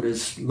around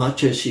as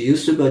much as she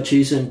used to, but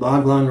she's in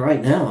Baghlan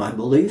right now, I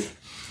believe.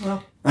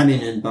 Well,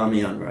 in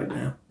Bamiyan right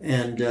now.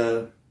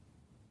 And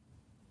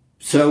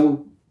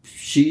so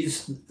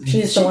she's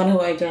the one who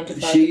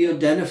identified. She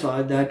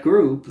identified that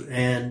group,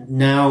 and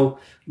now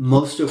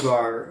most of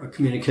our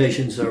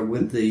communications are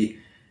with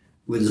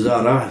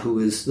Zara, who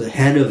is the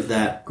head of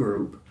that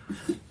group.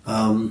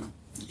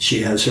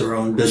 She has her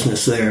own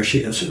business there.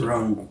 She has her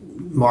own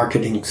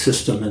marketing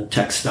system and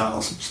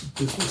textiles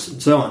business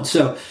and so on.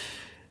 So,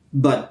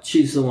 but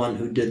she's the one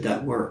who did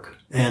that work.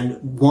 And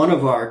one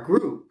of our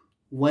group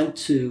went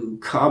to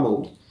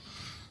Kabul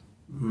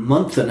a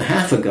month and a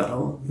half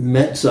ago,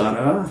 met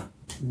Zara,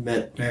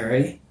 met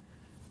Mary.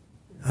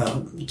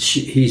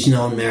 He's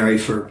known Mary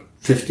for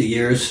 50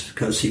 years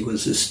because he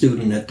was a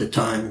student at the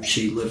time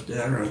she lived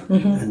there,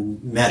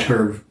 and met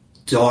her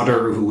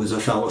daughter who was a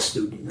fellow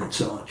student and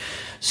so on.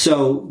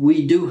 So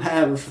we do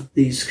have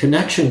these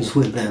connections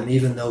with them,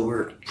 even though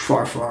we're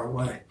far, far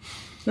away.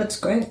 That's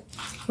great.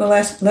 Well,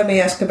 let me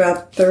ask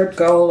about third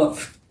goal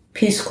of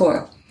Peace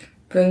Corps,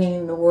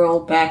 bringing the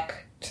world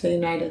back to the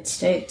United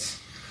States.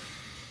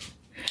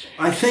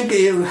 I think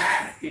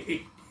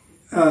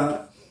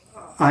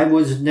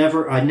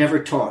I never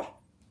taught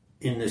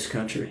in this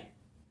country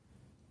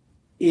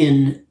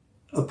in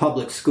a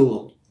public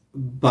school,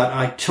 but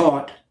I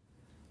taught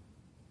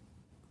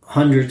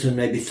hundreds and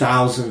maybe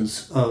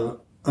thousands of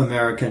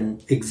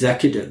American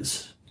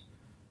executives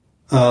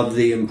of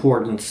the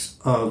importance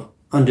of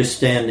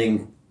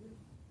understanding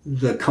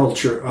the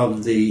culture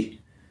of the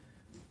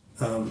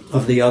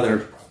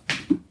other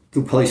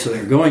place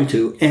they're going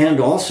to, and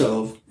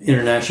also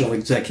international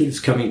executives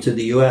coming to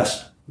the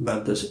U.S.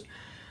 about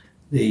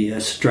the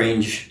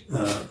strange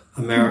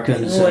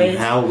Americans and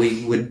how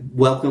we would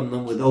welcome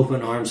them with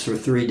open arms for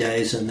 3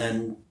 days and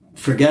then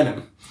forget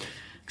them,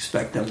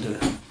 expect them to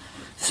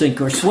sink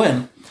or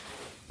swim.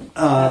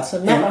 That's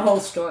another whole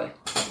story.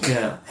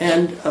 Yeah,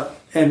 and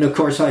of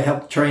course I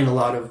helped train a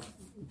lot of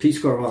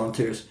Peace Corps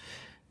volunteers.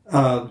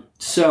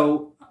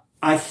 So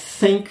I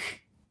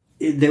think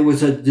there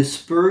was a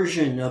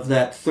dispersion of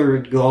that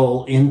third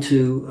goal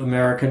into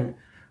American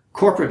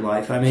corporate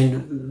life.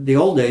 The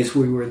old days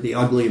we were the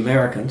ugly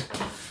Americans.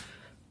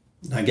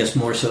 I guess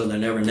more so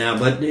than ever now,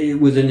 but it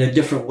was in a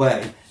different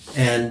way.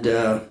 And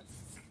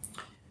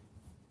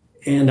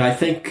I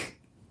think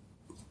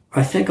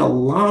a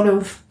lot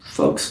of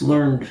folks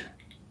learned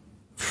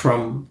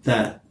from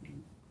that,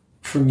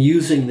 from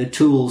using the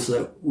tools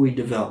that we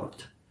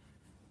developed.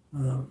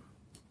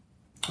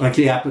 Like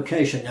the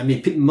application.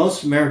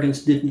 Most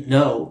Americans didn't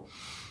know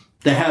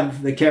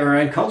they carry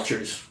around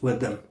cultures with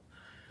them.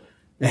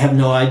 They have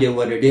no idea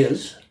what it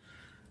is.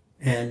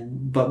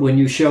 But when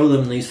you show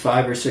them these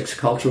 5 or 6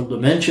 cultural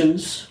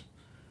dimensions,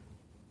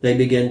 they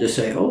begin to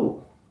say,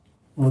 "Oh,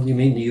 well, you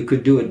mean you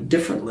could do it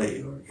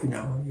differently?" Or,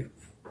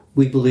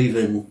 we believe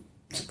in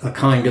a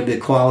kind of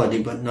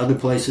equality, but in other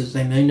places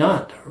they may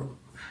not, or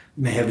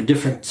may have a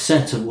different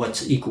sense of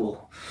what's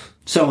equal,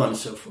 so on and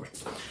so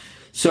forth.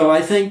 So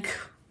I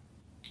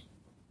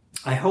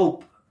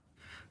hope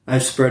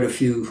I've spread a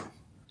few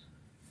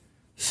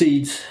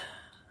seeds,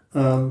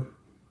 but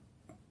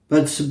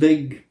it's a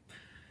big,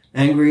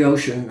 angry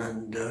ocean,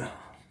 and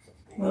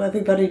well,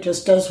 everybody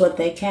just does what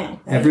they can.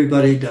 Right?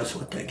 Everybody does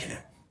what they can.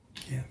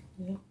 Yeah.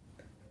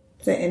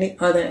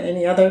 Are there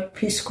any other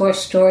Peace Corps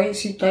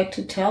stories you'd like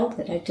to tell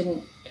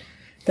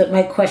that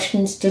my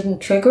questions didn't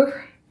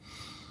trigger?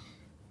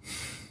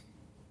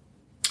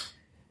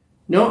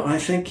 No, I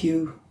think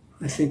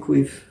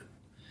we've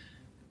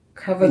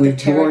covered the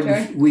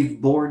territory. We've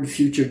bored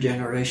future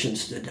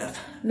generations to death.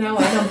 No,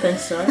 I don't think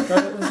so. I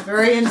thought it was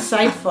very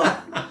insightful.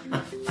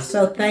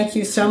 So thank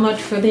you so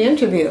much for the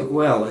interview.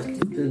 Well, it's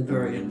been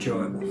very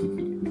enjoyable.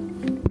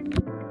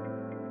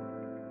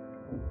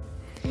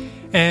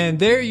 And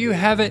there you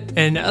have it,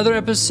 another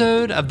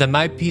episode of the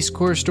My Peace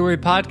Corps Story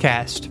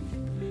podcast.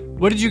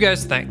 What did you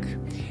guys think?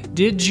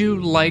 Did you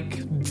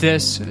like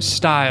this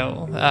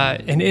style?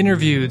 An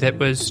interview that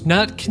was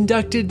not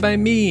conducted by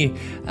me.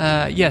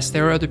 Yes,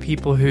 there are other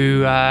people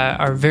who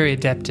are very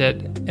adept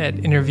at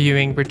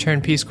interviewing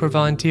returned Peace Corps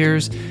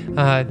volunteers.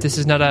 This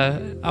is not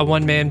a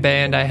one-man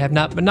band. I have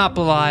not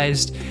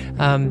monopolized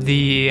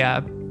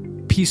the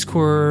Peace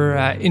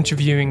Corps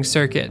interviewing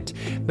circuit.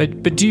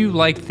 But do you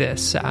like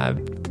this?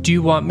 Do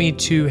you want me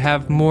to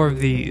have more of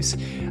these?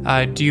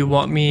 Do you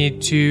want me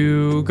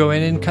to go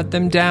in and cut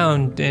them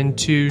down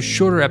into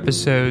shorter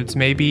episodes,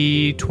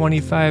 maybe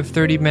 25,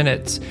 30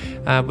 minutes,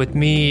 with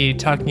me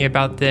talking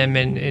about them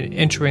and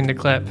entering the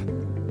clip?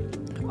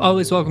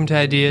 Always welcome to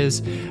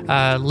ideas.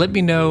 Let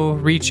me know,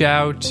 reach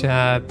out.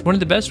 One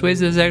of the best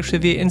ways is actually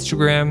via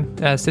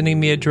Instagram, sending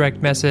me a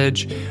direct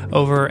message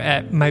over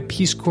at My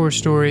Peace Corps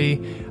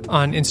Story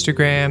on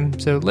Instagram.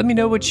 So let me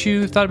know what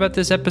you thought about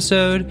this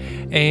episode.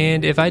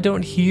 And if I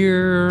don't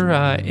hear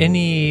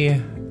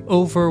any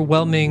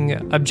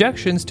overwhelming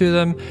objections to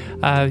them,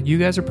 you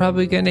guys are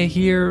probably going to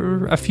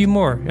hear a few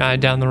more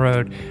down the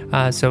road.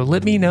 So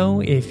let me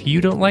know if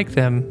you don't like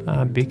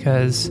them,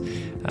 because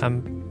I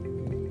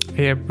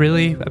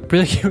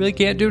really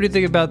can't do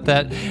anything about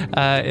that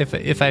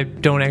if I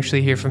don't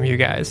actually hear from you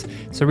guys.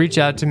 So reach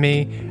out to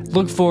me.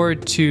 Look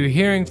forward to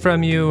hearing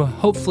from you.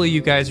 Hopefully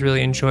you guys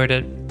really enjoyed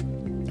it.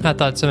 I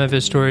thought some of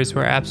his stories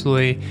were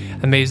absolutely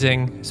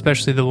amazing,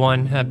 especially the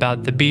one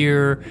about the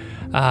beer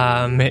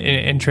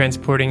and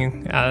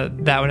transporting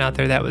that one out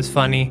there. That was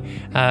funny,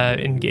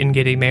 in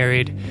getting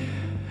married.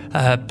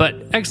 But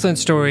excellent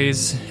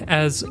stories,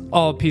 as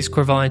all Peace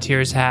Corps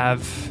volunteers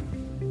have.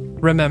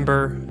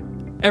 Remember,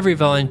 every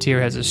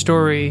volunteer has a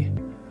story.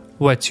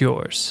 What's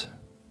yours?